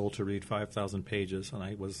set a goal to read 5,000 pages, and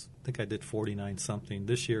I think I did 49 something.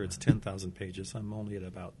 This year, it's 10,000 pages. I'm only at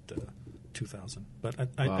about 2,000, but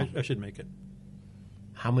I should make it.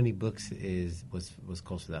 How many books was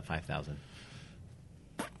close to that 5,000?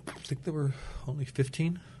 I think there were only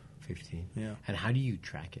 15. 15. Yeah. And how do you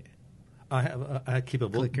track it? I keep a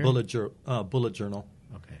Clicker? bullet journal.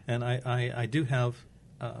 Okay. And I do have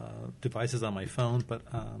devices on my phone, but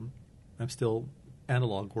I'm still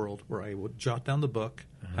analog world where I would jot down the book,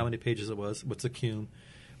 how many pages it was, what's the cume,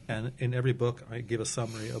 and in every book I give a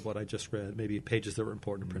summary of what I just read, maybe pages that were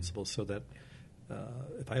important principles, so that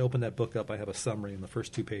if I open that book up, I have a summary in the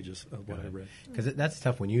first 2 pages of what I read. Because that's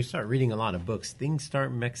tough. When you start reading a lot of books, things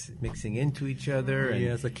start mixing into each other. And,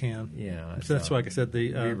 Yes, I can. Yeah. So that's why, like I said,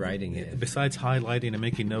 the rewriting it. Besides highlighting and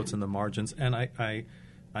making notes in the margins, and I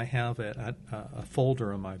have a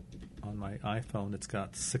folder on my iPhone that's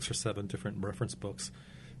got 6 or 7 different reference books,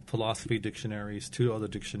 philosophy dictionaries, 2 other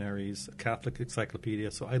dictionaries, a Catholic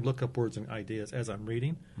encyclopedia. So I look up words and ideas as I'm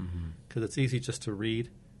reading because it's easy just to read.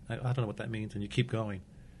 I don't know what that means, and you keep going.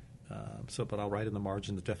 But I'll write in the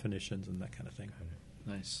margin the definitions and that kind of thing.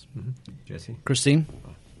 Nice. Jesse? Christine?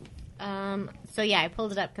 So yeah, I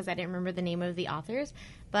pulled it up because I didn't remember the name of the authors,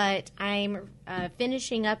 but I'm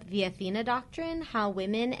finishing up the Athena Doctrine: How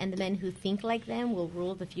Women and the Men Who Think Like Them Will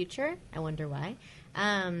Rule the Future. I wonder why.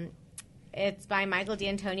 It's by Michael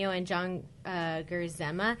D'Antonio and John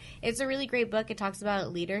Gerzema. It's a really great book. It talks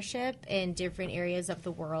about leadership in different areas of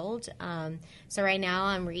the world. So right now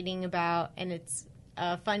I'm reading about, and it's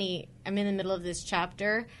funny, I'm in the middle of this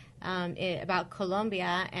chapter about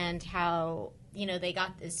Colombia and how, they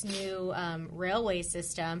got this new railway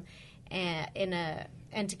system,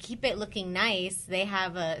 and to keep it looking nice, they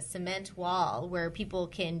have a cement wall where people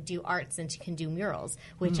can do arts and can do murals,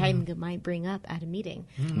 which I might bring up at a meeting.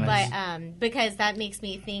 Nice. But because that makes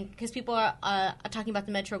me think, because people are talking about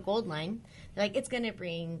the Metro Gold Line, they're like, it's going to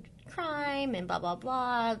bring crime and blah, blah,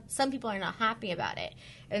 blah. Some people are not happy about it.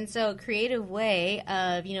 And so a creative way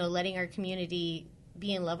of, letting our community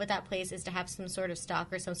be in love with that place is to have some sort of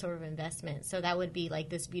stock or some sort of investment. So that would be like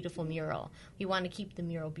this beautiful mural. We want to keep the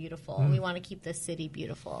mural beautiful. And we want to keep the city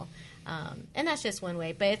beautiful. And that's just one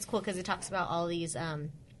way. But it's cool because it talks about all these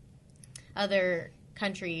other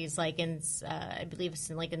countries, like I believe it's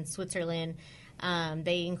in Switzerland.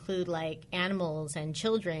 They include like animals and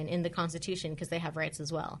children in the Constitution because they have rights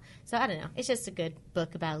as well. So I don't know. It's just a good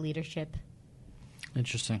book about leadership.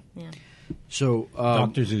 Interesting. Yeah. So,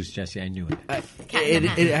 Dr. Zeus, Jesse, I knew it.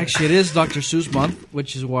 it is Dr. Seuss month,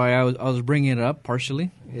 which is why I was bringing it up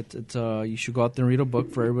partially. It's you should go out there and read a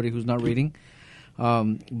book for everybody who's not reading.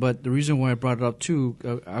 But the reason why I brought it up too,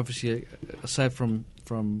 obviously, aside from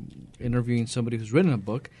interviewing somebody who's written a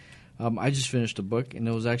book, I just finished a book, and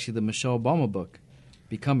it was actually the Michelle Obama book,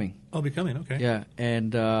 Becoming. Oh, Becoming, okay. Yeah,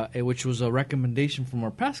 and which was a recommendation from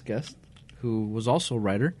our past guest, who was also a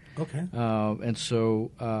writer. Okay. And so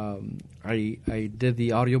I did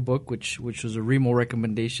the audiobook, which was a Remo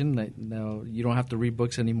recommendation. Now, you don't have to read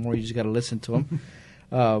books anymore. You just got to listen to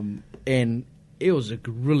them. And it was a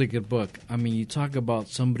really good book. I mean, you talk about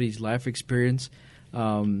somebody's life experience.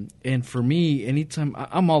 And for me, anytime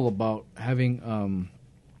I'm all about having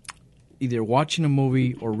either watching a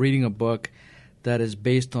movie or reading a book that is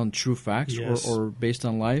based on true facts Yes. or based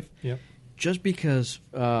on life. Yep. Just because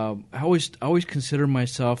I always consider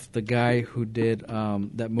myself the guy who did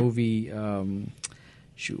that movie.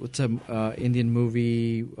 What's that Indian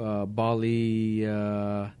movie? Bali.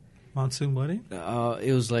 Monsoon Wedding?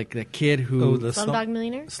 It was like the kid who Slumdog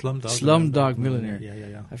Millionaire? Slumdog Millionaire.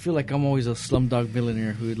 Yeah. I feel like I'm always a Slumdog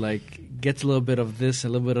Millionaire who like gets a little bit of this, a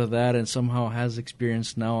little bit of that, and somehow has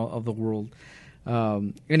experience now of the world.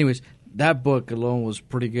 Anyways, that book alone was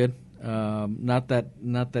pretty good. Not that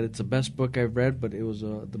it's the best book I've read, but it was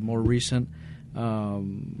the more recent.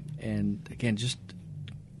 And again, just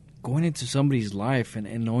going into somebody's life and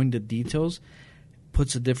knowing the details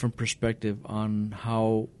puts a different perspective on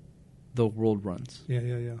how the world runs.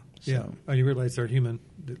 Yeah. Oh, you realize they're human.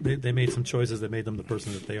 They made some choices that made them the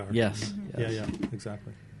person that they are. Yes. Yeah,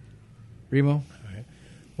 exactly. Remo?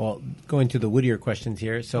 Well, going to the Whittier questions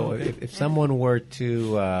here. So, if someone were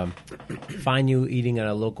to find you eating at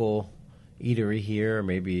a local eatery here, or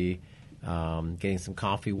maybe getting some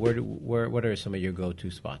coffee, what are some of your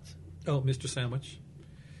go-to spots? Oh, Mr. Sandwich.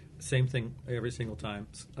 Same thing every single time.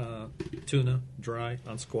 Tuna, dry,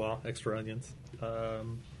 on squaw, extra onions.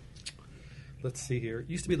 Let's see here. It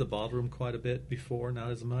used to be the ballroom quite a bit before,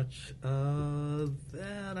 not as much.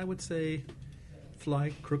 That I would say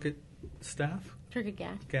Fly Crooked Staff. Crooked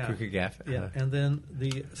Gaff. Crooked Gaff. Yeah, and then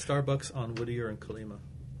the Starbucks on Whittier and Colima.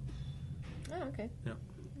 Oh, okay. Yeah.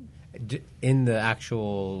 In the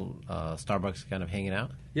actual Starbucks, kind of hanging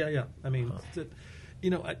out. Yeah. I mean,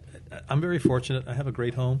 I'm very fortunate. I have a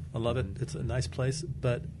great home. I love it. It's a nice place,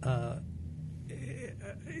 but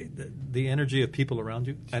the energy of people around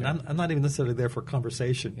you, and I'm not even necessarily there for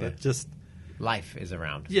conversation, but just life is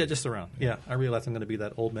around. Yeah, just around. Yeah, I realize I'm going to be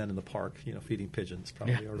that old man in the park, feeding pigeons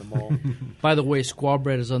probably, or the mall. By the way, squaw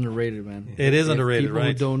bread is underrated, man. It is underrated, people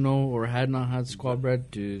right? People who don't know or had not had squaw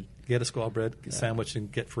bread, dude. Get a squaw bread sandwich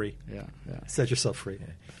and get free. Yeah. Set yourself free. Yeah.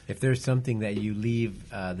 If there's something that you leave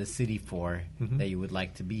the city for that you would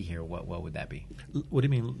like to be here, what would that be? What do you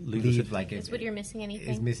mean leave? Like is Whittier missing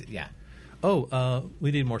anything? Yeah. Oh,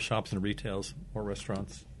 we need more shops and retails, more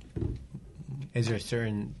restaurants. Is there a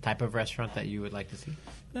certain type of restaurant that you would like to see?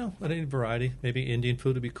 No, I need variety. Maybe Indian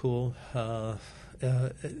food would be cool.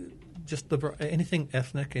 Just anything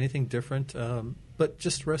ethnic, anything different. But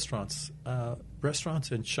just restaurants,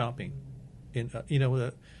 and shopping.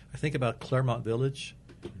 I think about Claremont Village.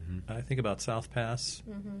 I think about South Pass,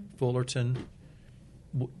 Fullerton.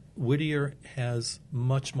 Whittier has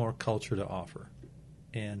much more culture to offer,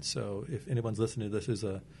 and so if anyone's listening to this is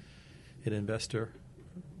an investor,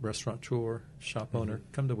 restaurateur, shop owner,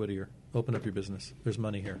 come to Whittier. Open up your business. There's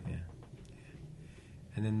money here. Yeah.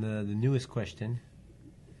 And then the newest question.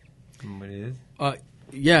 What it is?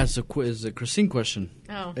 Yeah, it's a Christine question.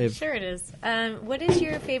 Oh, sure it is. What is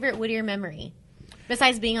your favorite Whittier memory?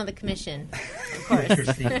 Besides being on the commission, of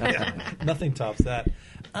course. Nothing tops that.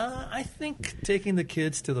 I think taking the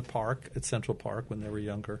kids to the park at Central Park when they were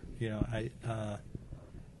younger.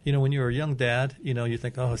 When you're a young dad, you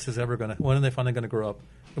think, oh, is this ever when are they finally going to grow up?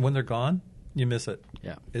 And when they're gone, you miss it.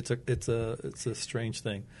 Yeah, it's a strange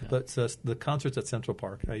thing. Yeah. But the concerts at Central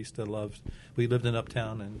Park, I used to love. We lived in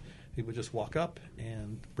Uptown, and we would just walk up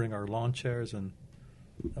and bring our lawn chairs, and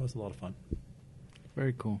that was a lot of fun.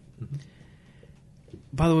 Very cool. Mm-hmm.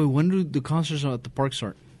 By the way, when do the concerts at the park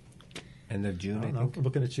start? End of June, I think. I'm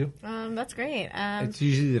looking at you. That's great. It's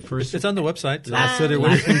usually the first. It's on the website. Last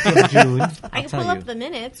week of June. I can pull up the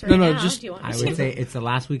minutes right now. Just do you want I would say it's the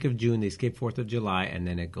last week of June. They skip 4th of July, and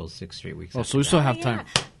then it goes 6 straight weeks. Oh, so we still have time.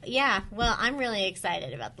 Yeah. Well, I'm really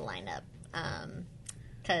excited about the lineup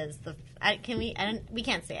because we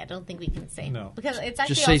can't say. I don't think we can say. No, because it's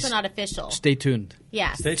actually also not official. Stay tuned.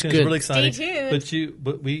 Yeah, stay tuned. It's really exciting. Stay tuned.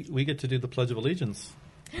 But we get to do the Pledge of Allegiance.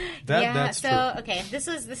 This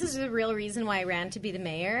is the real reason why I ran to be the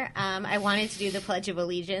mayor. I wanted to do the Pledge of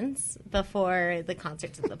Allegiance before the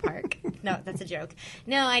concerts at the park. No, that's a joke.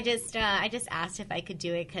 No, I just asked if I could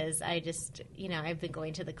do it because I've been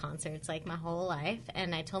going to the concerts like my whole life,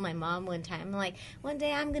 and I told my mom one time, like, one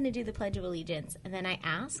day I'm going to do the Pledge of Allegiance, and then I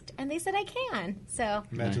asked, and they said I can. So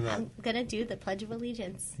imagine that. I'm going to do the Pledge of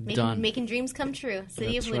Allegiance, Done. Making dreams come true.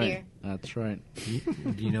 City of Whittier. That's right.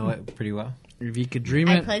 Do you know it pretty well? If you could dream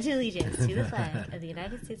it. I pledge allegiance to the flag of the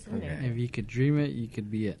United States of America. If you could dream it, you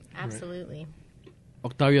could be it. Absolutely.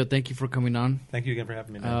 Octavio, thank you for coming on. Thank you again for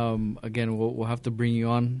having me. Again, we'll have to bring you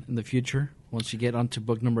on in the future once you get onto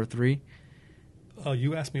book number 3. Oh,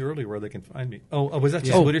 you asked me earlier where they can find me. Oh, was that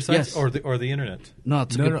just Whittier sites or the internet? No,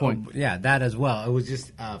 that's a good point. Yeah, that as well. It was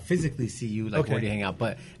just physically see you, like where do you hang out.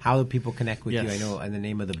 But how do people connect with you? I know, and the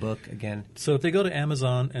name of the book again. So if they go to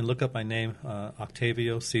Amazon and look up my name,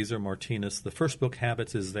 Octavio Cesar Martinez, the first book,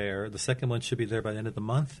 Habits, is there. The second one should be there by the end of the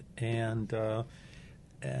month, or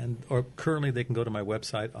currently they can go to my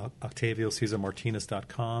website,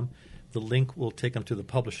 OctavioCesarMartinez.com. The link will take them to the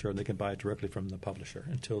publisher, and they can buy it directly from the publisher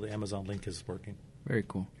until the Amazon link is working. Very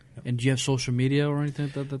cool. Yep. And do you have social media or anything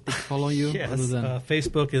that they follow you? Yes.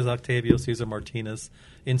 Facebook is Octavio Cesar Martinez.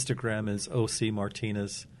 Instagram is OC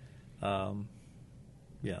Martinez. I'm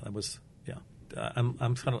kind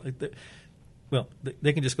of like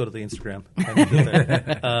they can just go to the Instagram.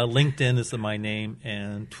 LinkedIn is my name,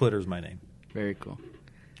 and Twitter's my name. Very cool.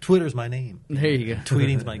 Twitter's my name. There you go.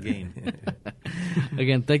 Tweeting's my game.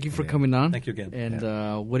 Again, thank you for coming on. Thank you again. And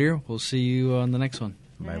Whittier, we'll see you on the next one.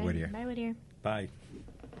 Bye, Whittier. Bye, Whittier. Bye.